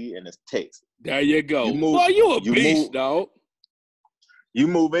Tennessee, and it's Texas. There you go. You a beast, dog. You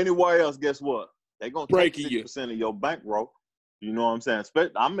move anywhere else, guess what? They're going to take 6% of your bankroll. You know what I'm saying?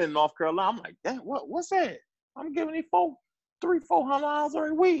 I'm in North Carolina. I'm like, damn, what's that? I'm giving these folks $300-400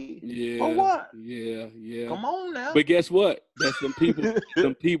 every week. Yeah. For what? Yeah. Come on now. But guess what? That's them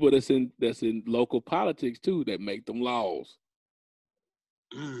people, that's in local politics too that make them laws.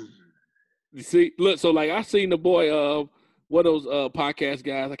 You see, look, so like I seen the boy one of those podcast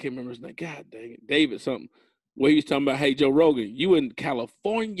guys, I can't remember his name. God dang it, David something. Where he was talking about, hey Joe Rogan, you in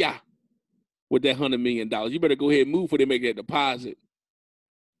California with that $100 million. You better go ahead and move before they make that deposit.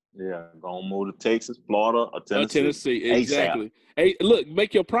 Yeah, gonna move to Texas, Florida, or Tennessee. Tennessee, exactly. ASAP. Hey, look,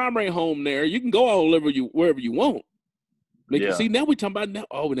 make your primary home there. You can go all over wherever you want. See, now we talking about now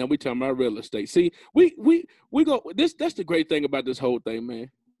we talking about real estate. See, we go. That's the great thing about this whole thing, man.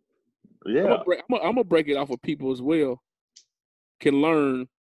 Yeah, I'm gonna break it off with people as well. Can learn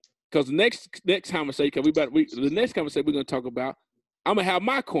because next conversation, the next conversation we're gonna talk about. I'm gonna have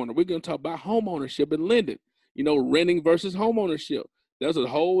my corner. We're gonna talk about home ownership and lending. You know, renting versus home ownership. There's a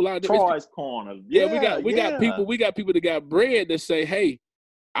whole lot of Troy's corner. Yeah, we got people that got bread that say, hey,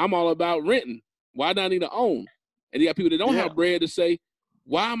 I'm all about renting. Why do I need to own? And you got people that don't have bread to say,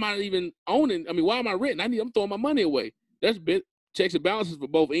 why am I even owning? I mean, why am I renting? I'm throwing my money away. That's checks and balances for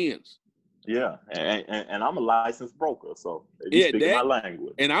both ends. Yeah, and I'm a licensed broker, so you speak my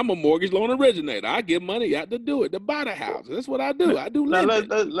language. And I'm a mortgage loan originator. I give money out to do it, to buy the house. That's what I do. I do lending.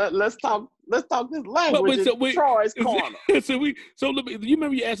 Let's talk this language. Troy's Corner. So you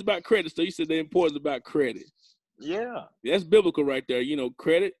remember you asked about credit, so you said the importance about credit. Yeah. That's biblical right there. You know,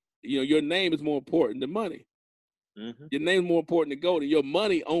 credit, your name is more important than money. Mm-hmm. Your name is more important than gold. And your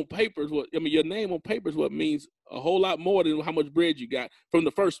money on paper is your name on paper is what means a whole lot more than how much bread you got from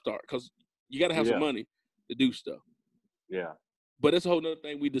the first start, because you got to have some money to do stuff. Yeah. But that's a whole nother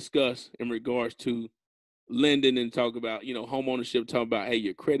thing we discuss in regards to lending and talk about, home ownership, talk about, hey,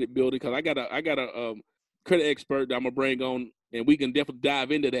 your credit building. Because I got a credit expert that I'm going to bring on, and we can definitely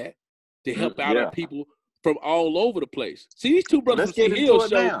dive into that to help out our people from all over the place. See, these two brothers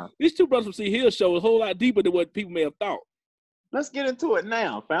from C Hill show a whole lot deeper than what people may have thought. Let's get into it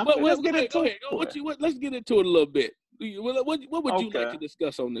now, fam. Let's get into it a little bit. What would you like to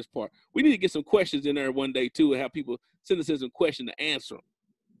discuss on this part? We need to get some questions in there one day too, and have people send us in some questions to answer them.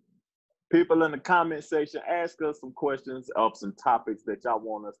 People in the comment section, ask us some questions of some topics that y'all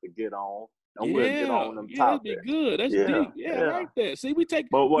want us to get on, and we'll get on them topics. That'd be good. That's deep. Yeah, I like that. See, we're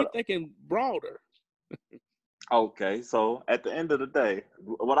thinking broader. Okay, so at the end of the day,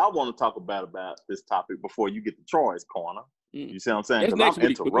 what I want to talk about this topic before you get to Troy's Corner. You see what I'm saying? Because I'm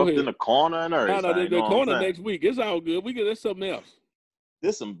interrupting the corner and everything. No, the corner next week. It's all good. That's something else.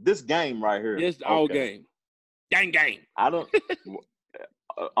 This game right here. It's all game. Gang. I don't.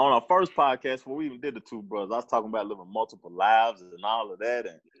 On our first podcast, when we even did the Two Brothers, I was talking about living multiple lives and all of that,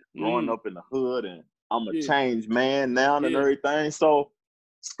 and growing up in the hood, and I'm a changed man now and everything. So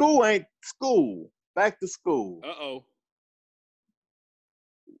school ain't school. Back to school. Uh-oh.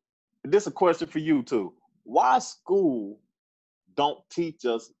 This is a question for you too. Why school don't teach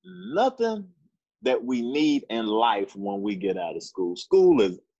us nothing that we need in life when we get out of school? School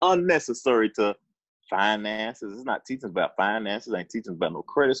is unnecessary to finances. It's not teaching about finances. It ain't teaching about no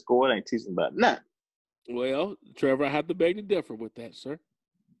credit score. It ain't teaching about nothing. Well, Trevor, I have to beg to differ with that, sir.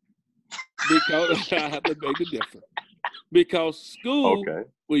 Because I have to beg to differ. Because school,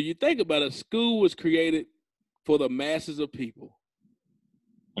 when you think about it, school was created for the masses of people.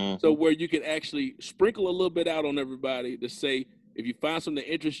 Mm-hmm. So where you can actually sprinkle a little bit out on everybody to say, if you find something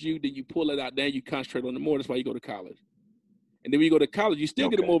that interests you, then you pull it out, then you concentrate on it more. That's why you go to college. And then when you go to college, you still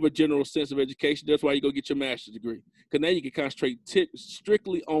get more of a general sense of education. That's why you go get your master's degree. Because now you can concentrate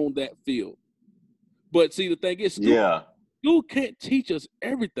strictly on that field. But see, the thing is, school can't teach us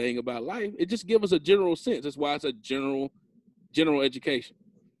everything about life. It just gives us a general sense. That's why it's a general education.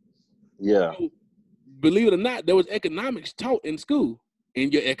 Yeah. So, believe it or not, there was economics taught in school,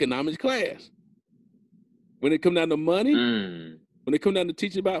 in your economics class. When it come down to money, when it come down to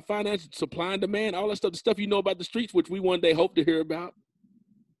teaching about finance, supply and demand, all that stuff, the stuff you know about the streets, which we one day hope to hear about.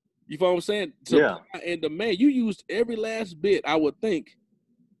 You follow what I'm saying? Supply and demand. You used every last bit, I would think,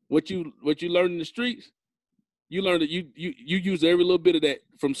 what you learned in the streets. You learned that you use every little bit of that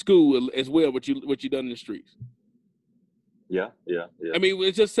from school as well. What you done in the streets. Yeah. I mean,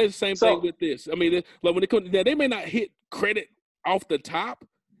 it just says the same thing with this. I mean, like when it comes, now they may not hit credit off the top,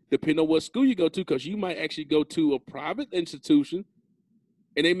 depending on what school you go to, because you might actually go to a private institution,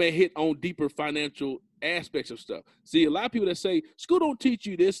 and they may hit on deeper financial aspects of stuff. See, a lot of people that say school don't teach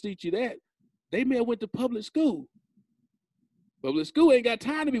you this, teach you that, they may have went to public school. Public school ain't got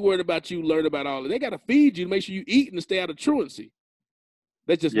time to be worried about you learning about all of it. They got to feed you to make sure you eat and stay out of truancy.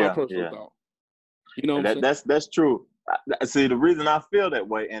 That's just my personal thought. You know, that's true. See, the reason I feel that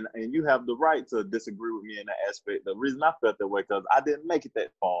way, and you have the right to disagree with me in that aspect. The reason I felt that way because I didn't make it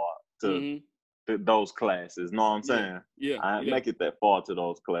that far to those classes. Know what I'm saying? Yeah. I didn't make it that far to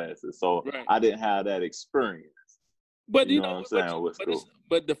those classes, so I didn't have that experience. But you know what I'm saying with school.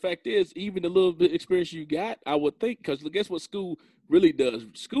 But the fact is, even the little bit of experience you got, I would think, because guess what school really does?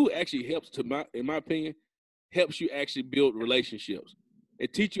 School actually helps, in my opinion, helps you actually build relationships.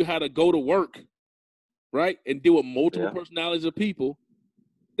 It teach you how to go to work, right, and deal with multiple personalities of people.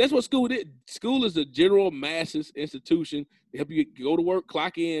 That's what school did. School is a general masses institution to help you go to work,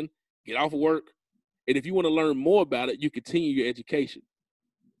 clock in, get off of work, and if you want to learn more about it, you continue your education.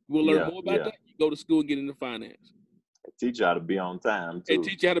 You want to learn more about that, you go to school and get into finance. Teach you how to be on time too. It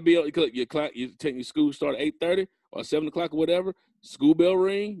teach you how to be your clock. You take your school start at 8:30 or 7 o'clock or whatever. School bell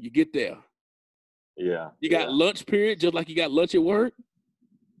ring, you get there. Yeah. You got lunch period, just like you got lunch at work.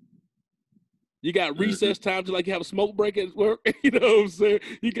 You got recess time, just like you have a smoke break at work. You know what I'm saying?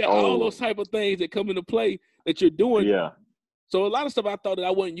 You got all those type of things that come into play that you're doing. Yeah. So a lot of stuff I thought that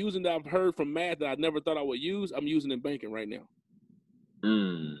I wasn't using that I've heard from math that I never thought I would use, I'm using in banking right now.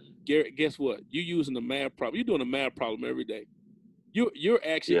 Mm. Garrett, guess what? You using the math problem. You're doing a math problem every day. You're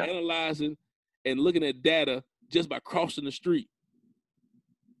actually analyzing and looking at data just by crossing the street.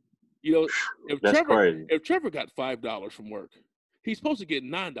 You know, if Trevor got $5 from work, he's supposed to get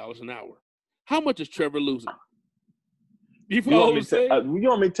 $9 an hour. How much is Trevor losing? You want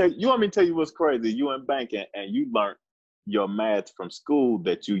me to tell you what's crazy? You in banking and you learned your math from school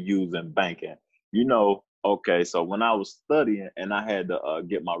that you use in banking. You know, okay, so when I was studying and I had to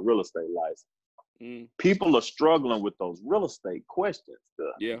get my real estate license, people are struggling with those real estate questions.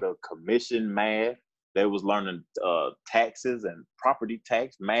 The commission math. They was learning taxes and property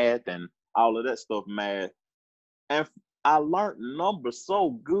tax math and all of that stuff math. And I learned numbers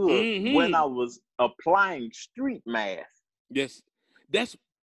so good when I was applying street math. Yes, that's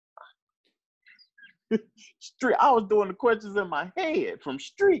street. I was doing the questions in my head from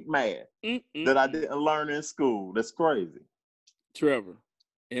street math that I didn't learn in school. That's crazy. Trevor,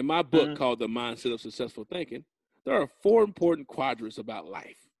 in my book called The Mindset of Successful Thinking, there are 4 important quadrants about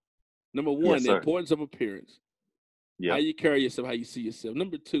life. Number 1, the importance of appearance. How you carry yourself, how you see yourself.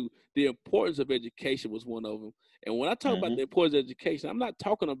 Number 2, the importance of education was one of them. And when I talk about the importance of education, I'm not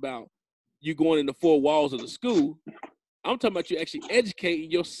talking about you going in the 4 walls of the school. I'm talking about you actually educating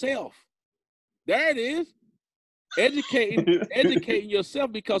yourself. There it is. Educating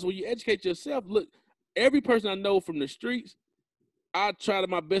yourself, because when you educate yourself, look, every person I know from the streets, I try to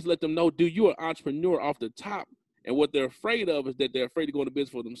my best to let them know, dude, you're an entrepreneur off the top. And what they're afraid of is that they're afraid to go into business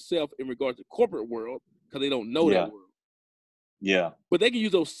for themselves in regards to corporate world, because they don't know that world. Yeah. But they can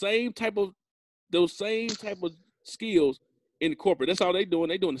use those same type of skills in corporate. That's all they doing.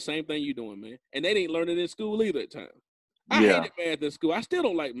 They doing the same thing you doing, man. And they ain't learning in school either at times. I hated math in school. I still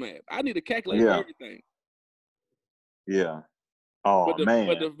don't like math. I need a calculator for everything. Yeah. Oh, man.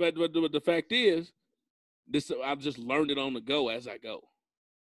 But the fact is, I've just learned it on the go as I go.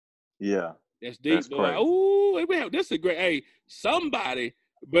 Yeah. That's deep, boy. Ooh, this is great. Hey, somebody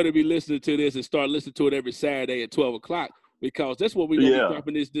better be listening to this and start listening to it every Saturday at 12 o'clock, because that's what we're going to be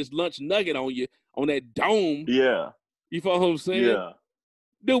dropping this lunch nugget on you, on that dome. Yeah. You follow what I'm saying? Yeah.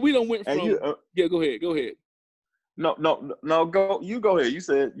 Dude, we done went from... go ahead. No, you go ahead. You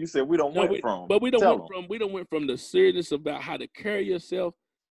said we don't went from. But we don't went from the seriousness about how to carry yourself.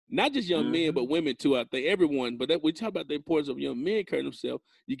 Not just young men, but women too. I think everyone. But we talk about the importance of young men carrying themselves.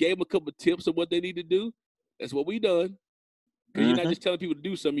 You gave them a couple of tips of what they need to do. That's what we done. Because you're not just telling people to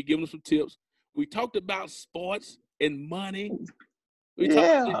do something. You give them some tips. We talked about sports and money. We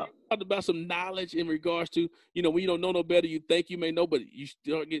talked about some knowledge in regards to, when you don't know no better, you think you may know, but you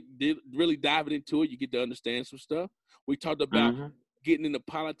still get really diving into it. You get to understand some stuff. We talked about getting into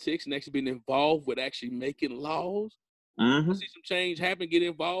politics and actually being involved with actually making laws. See some change happen, get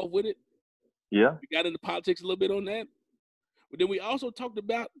involved with it. Yeah. We got into politics a little bit on that. But then we also talked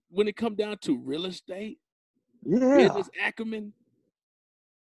about when it come down to real estate, business acumen.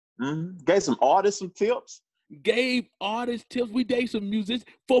 Gave some artists some tips. Gave artists tips. We gave some musicians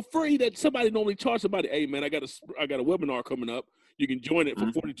for free that somebody normally charge somebody. Hey man, I got a webinar coming up. You can join it for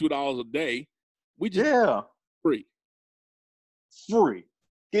 $42 a day. We just free.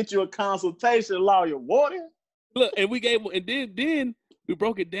 Get you a consultation, lawyer. What? Look, and we gave, and then we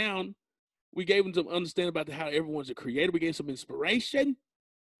broke it down. We gave them some understanding about how everyone's a creator. We gave some inspiration.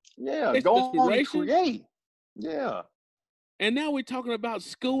 Yeah, go on and create. Yeah. And now we're talking about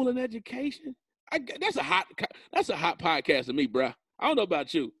school and education. That's a hot podcast to me, bro. I don't know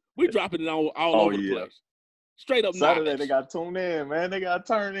about you. We dropping it all over the place. Straight up Saturday, knowledge. They got to tune in, man. They got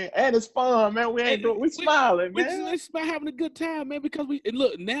to turn in. And it's fun, man. We smiling, man. It's about having a good time, man, because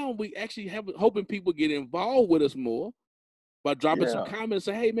now we actually hoping people get involved with us more by dropping some comments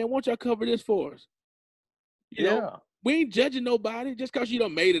and say, hey, man, why don't y'all cover this for us? You know, we ain't judging nobody just because you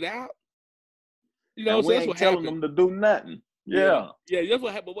done made it out. You know, so that's what happened. Telling them to do nothing. Yeah, that's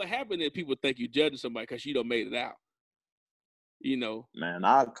what happened. But what happened is people think you judging somebody because you done made it out. You know, man,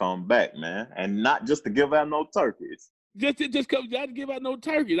 I'll come back, man, and not just to give out no turkeys. Just come, not to give out no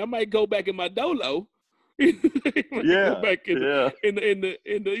turkeys. I might go back in my dolo. Go back in the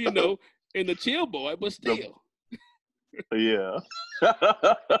in the chill boy, but still. Yeah.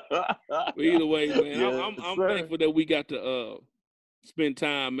 But either way, man, I'm thankful that we got to spend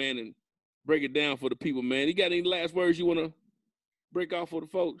time, man, and break it down for the people, man. You got any last words you want to break off for the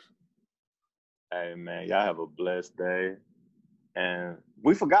folks? Hey, man, y'all have a blessed day. And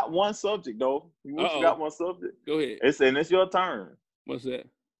we forgot one subject, though. We forgot one subject. Go ahead. It's your turn. What's that?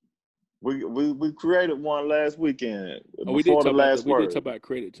 We created one last weekend. We did talk about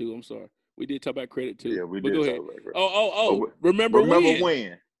credit, too. I'm sorry. We did talk about credit, too. Yeah, we did talk about credit. Remember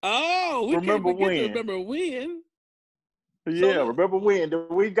when? Remember when? Remember when? Yeah, remember when?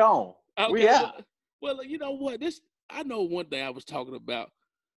 We gone. Okay, we out. Well, you know what? I know one thing I was talking about.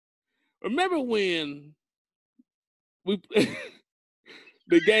 Remember when we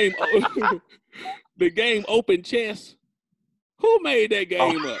the game Open Chess? Who made that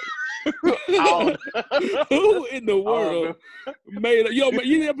game up? Who in the world made it? Yo,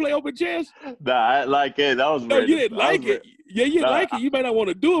 you didn't play Open Chess? Nah, I like it. That was no, you didn't like it. Yeah, you didn't like it. You may not want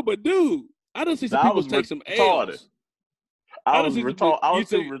to do it, but dude, I done see some people take some L's. I was too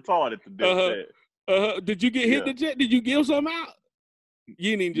retarded to do that. Did you get hit the jet? Did you give some out?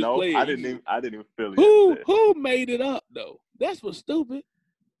 You didn't even just play it. I didn't even feel it. Who made it up though? That's what's stupid.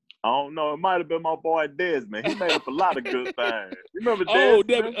 I don't know. It might have been my boy Desmond. He made up a lot of good things. You remember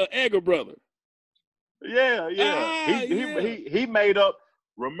Desmond? Oh, Edgar brother. Yeah. He made up.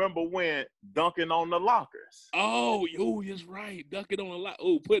 Remember when dunking on the lockers? Oh, that's right. Dunking on the locker.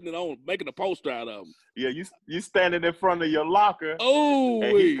 Oh, putting it on, making a poster out of them. Yeah, you standing in front of your locker. Oh,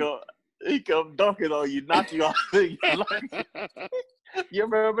 and he come dunking on you, knock you off your locker. You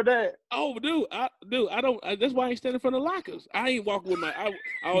remember that? Oh, dude, I don't. That's why I ain't standing in front of lockers. I ain't walking with my. I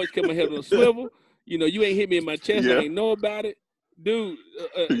always keep my head on a swivel. You know, you ain't hit me in my chest. I ain't know about it, dude.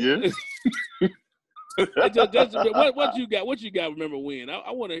 Yeah. What you got? What you got? Remember when?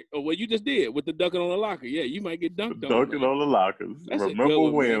 I want to. Well, you just did with the dunking on the locker. Yeah, you might get dunked on. Dunking on the lockers. Remember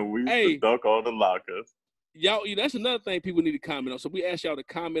when we used to dunk on the lockers? Y'all, that's another thing people need to comment on. So we asked y'all to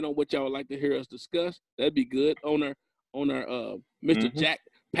comment on what y'all would like to hear us discuss. That'd be good on our Mr.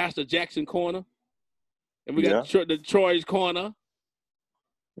 Pastor Jackson corner, and we got the Troy's corner.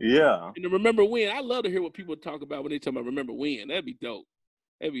 Yeah. And to remember when, I love to hear what people talk about when they talk about remember when. That'd be dope.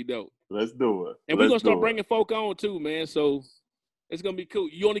 Let's do it. And we're gonna start bringing folk on too, man. So it's gonna be cool.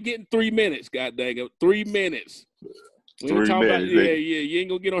 You only getting 3 minutes, god dang it. 3 minutes. We ain't talking about you ain't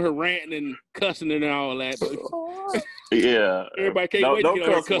gonna get on her ranting and cussing and all that. Yeah. Everybody can't wait to get on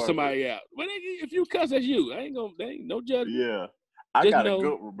her and cuss somebody out. But if you cuss, that's you. There ain't no judgment. Yeah. I got a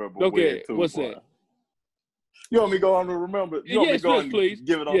good remember when too. What's that? You want me to go on to remember? Please.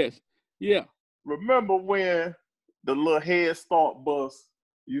 Give it on? Yes. Yeah. Remember when the little Head Start bus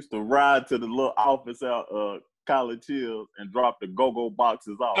used to ride to the little office out College Hills and drop the go-go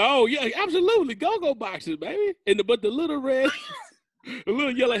boxes off? Oh, yeah, absolutely. Go-go boxes, baby. But the little red, the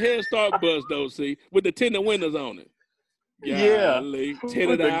little yellow Head Start bus, though, see, with the tinted windows on it. Golly,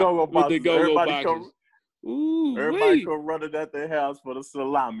 tinted out with the go-go boxes. Everybody come running at their house for the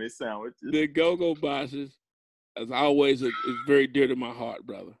salami sandwiches. The go-go boxes, as always, is very dear to my heart,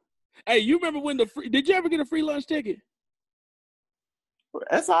 brother. Hey, you remember when did you ever get a free lunch ticket?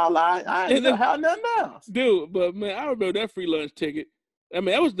 That's all I ain't have nothing else. Dude, but man, I remember that free lunch ticket. I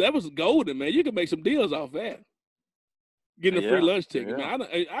mean, that was golden, man. You could make some deals off that. Getting a free lunch ticket, man.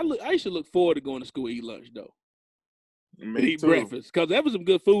 I used to look forward to going to school eat lunch though. Eat breakfast, because that was some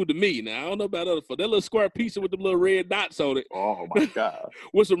good food to me. Now I don't know about other folks. That little square pizza with the little red dots on it. Oh my god!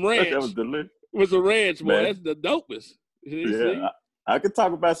 With some ranch. That was delicious. With some ranch, boy. Man. That's the dopest. Yeah, I could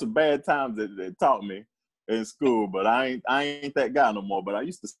talk about some bad times that they taught me in school, but I ain't that guy no more. But I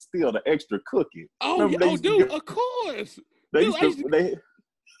used to steal the extra cookie. Oh, dude, of course. They used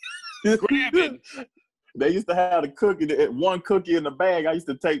to have the cookie, one cookie in the bag. I used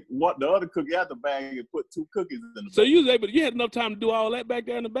to take the other cookie out the bag and put 2 cookies in the bag. So you had enough time to do all that back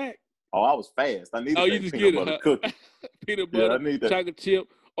there in the back? Oh, I was fast. I needed that peanut butter cookie. Peanut butter, chocolate chip.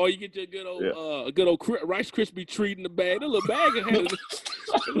 Or you get your good old Rice Krispie treat in the bag. That little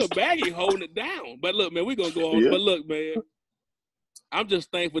baggie holding it down. But look, man, we're going to go on. Yeah. But look, man, I'm just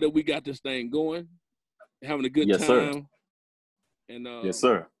thankful that we got this thing going, having a good time. Sir. And yes,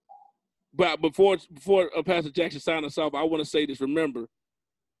 sir. But before Pastor Jackson sign us off, I want to say this. Remember,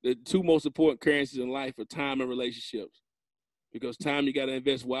 the 2 most important currencies in life are time and relationships. Because time, you got to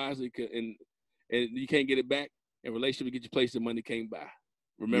invest wisely, and you can't get it back. And relationship, you get your place that money can't buy.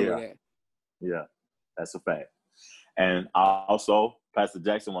 Remember that. Yeah, that's a fact. And also, Pastor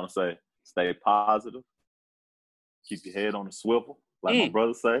Jackson want to say, stay positive. Keep your head on the swivel, like my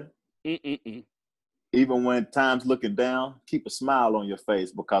brother say. Even when time's looking down, keep a smile on your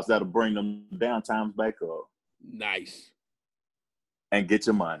face, because that'll bring them down times back up. Nice. And get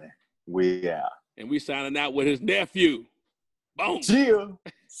your money. We out. And we signing out with his nephew. Boom. Chill.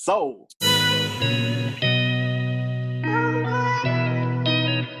 Soul.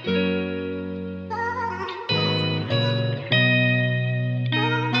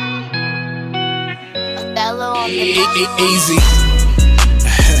 Easy.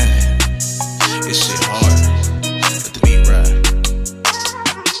 This shit hard, but the beat right.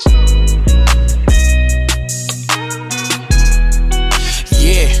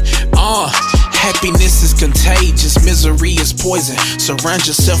 Yeah, happiness is contagious, misery is poison. Surround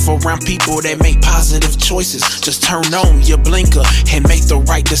yourself around people that make positive choices. Just turn on your blinker and make the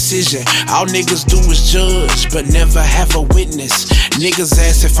right decision. All niggas do is judge, but never have a witness. Niggas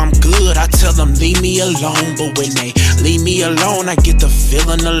ask if I'm good, I tell them leave me alone. But when they leave me alone, I get the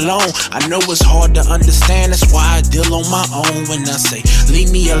feeling alone. I know it's hard to understand, that's why I deal on my own. When I say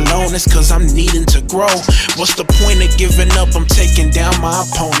leave me alone, it's cause I'm needing to grow. What's the point of giving up? I'm taking down my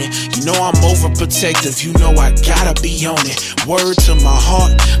opponent. You know I'm overprotective, you know I gotta be on it. Word to my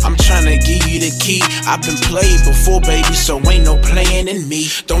heart, I'm trying to give you the key. I've been played before, baby, so ain't no playing in me.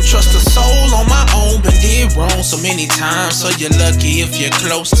 Don't trust a soul on my own, been did wrong so many times. So you're lucky if you're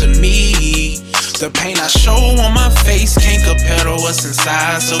close to me. The pain I show on my face can't compare to what's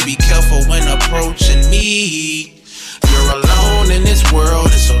inside, so be careful when approaching me. You're alone in this world,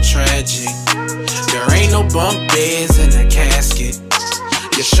 it's so tragic. There ain't no bunk beds in a casket.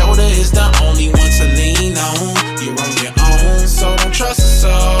 Your shoulder is the only one to lean on. You're on your own, so don't trust a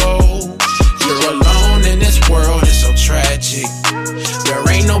soul. You're alone in this world, it's so tragic. There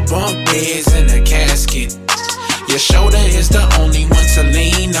ain't no bunk beds in a casket. Your shoulder is the only one to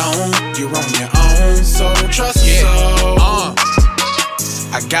lean on. You're on your own, so don't trust a soul.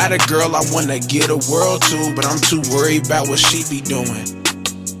 I got a girl I wanna get a world to, but I'm too worried about what she be doing.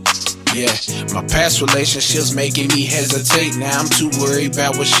 Yeah, my past relationships making me hesitate. Now I'm too worried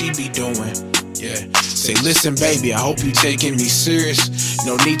about what she be doing. Yeah, say listen baby, I hope you taking me serious.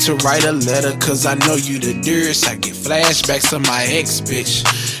 No need to write a letter, cause I know you the dearest. I get flashbacks of my ex bitch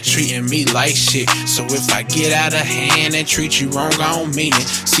treating me like shit. So if I get out of hand and treat you wrong, I don't mean it.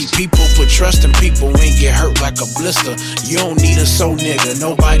 See, people put trust in people and get hurt like a blister. You don't need a soul nigga,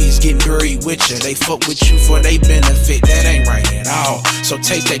 nobody's getting buried with you. They fuck with you for they benefit, that ain't right at all. So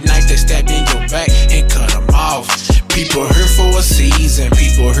take that knife that stabbed in your back and cut them off. People here for a season,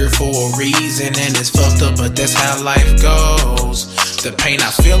 people here for a reason. And it's fucked up, but that's how life goes. The pain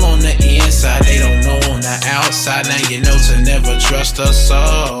I feel on the inside, they don't know on the outside. Now you know to never trust a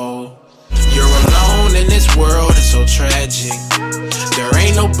soul. You're alone in this world, it's so tragic. There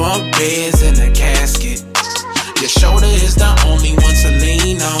ain't no bunk beds in a casket. Your shoulder is the only one to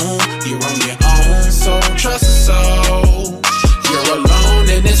lean on. You're on your own, so don't trust a soul. You're alone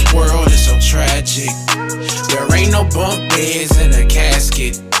in this world, it's so tragic. There ain't no bunk beds in a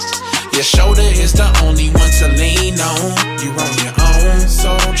casket. Your shoulder is the only one to lean on. You're on your own,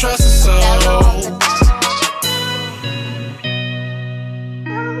 so don't trust a soul.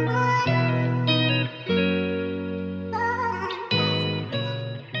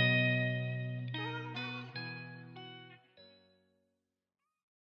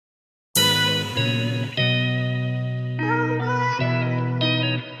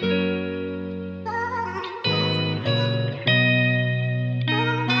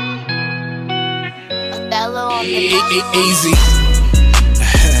 Easy.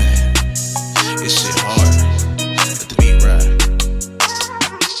 This shit hard. Let the beat ride.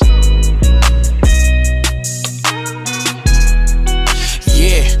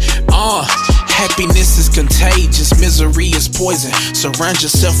 Happiness is contagious, misery is poison. Surround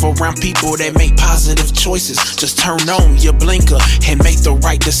yourself around people that make positive choices. Just turn on your blinker and make the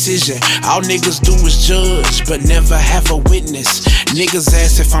right decision. All niggas do is judge, but never have a witness. Niggas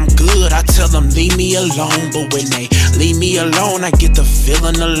ask if I'm good, I tell them leave me alone. But when they leave me alone, I get the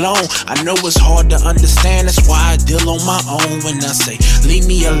feeling alone. I know it's hard to understand, that's why I deal on my own. When I say leave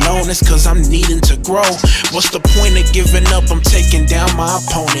me alone, it's cause I'm needing to grow. What's the point of giving up? I'm taking down my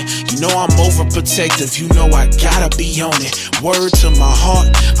opponent. You know I'm overprotective, you know I gotta be on it. Word to my heart,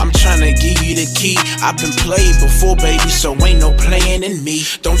 I'm trying to give you the key. I've been played before, baby, so ain't no playing in me.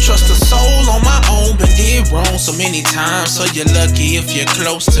 Don't trust a soul on my own, been did wrong so many times. So you're lucky if you're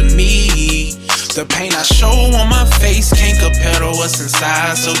close to me. The pain I show on my face can't compare to what's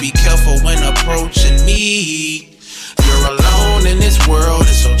inside, so be careful when approaching me. You're alone in this world,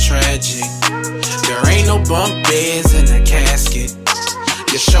 it's so tragic. There ain't no bunk beds in a casket.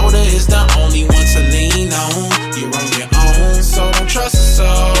 Your shoulder is the only one to lean on. You're on your own, so don't trust a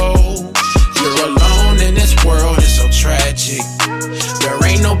soul. You're alone in this world, it's so tragic. There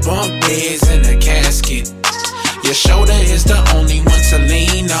ain't no bunk beds in a casket. Your shoulder is the only one to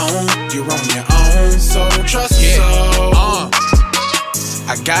lean on. You're on your own, so don't trust a soul.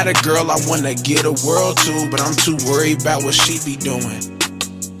 I got a girl I wanna get a world to, but I'm too worried about what she be doing.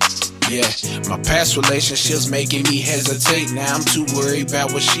 Yeah, my past relationships making me hesitate. Now I'm too worried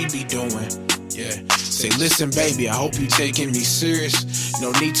about what she be doing. Yeah, say listen baby, I hope you taking me serious.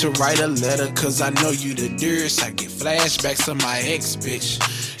 No need to write a letter, cause I know you the dearest. I get flashbacks of my ex bitch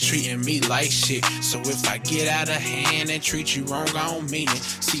treating me like shit. So if I get out of hand and treat you wrong, I don't mean it.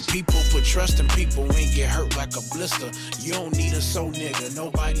 See, people put trust in people and get hurt like a blister. You don't need a soul nigga,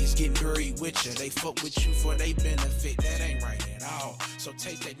 nobody's getting buried with you. They fuck with you for their benefit, that ain't right at all. So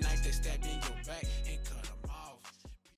take that knife that stabbed in your back.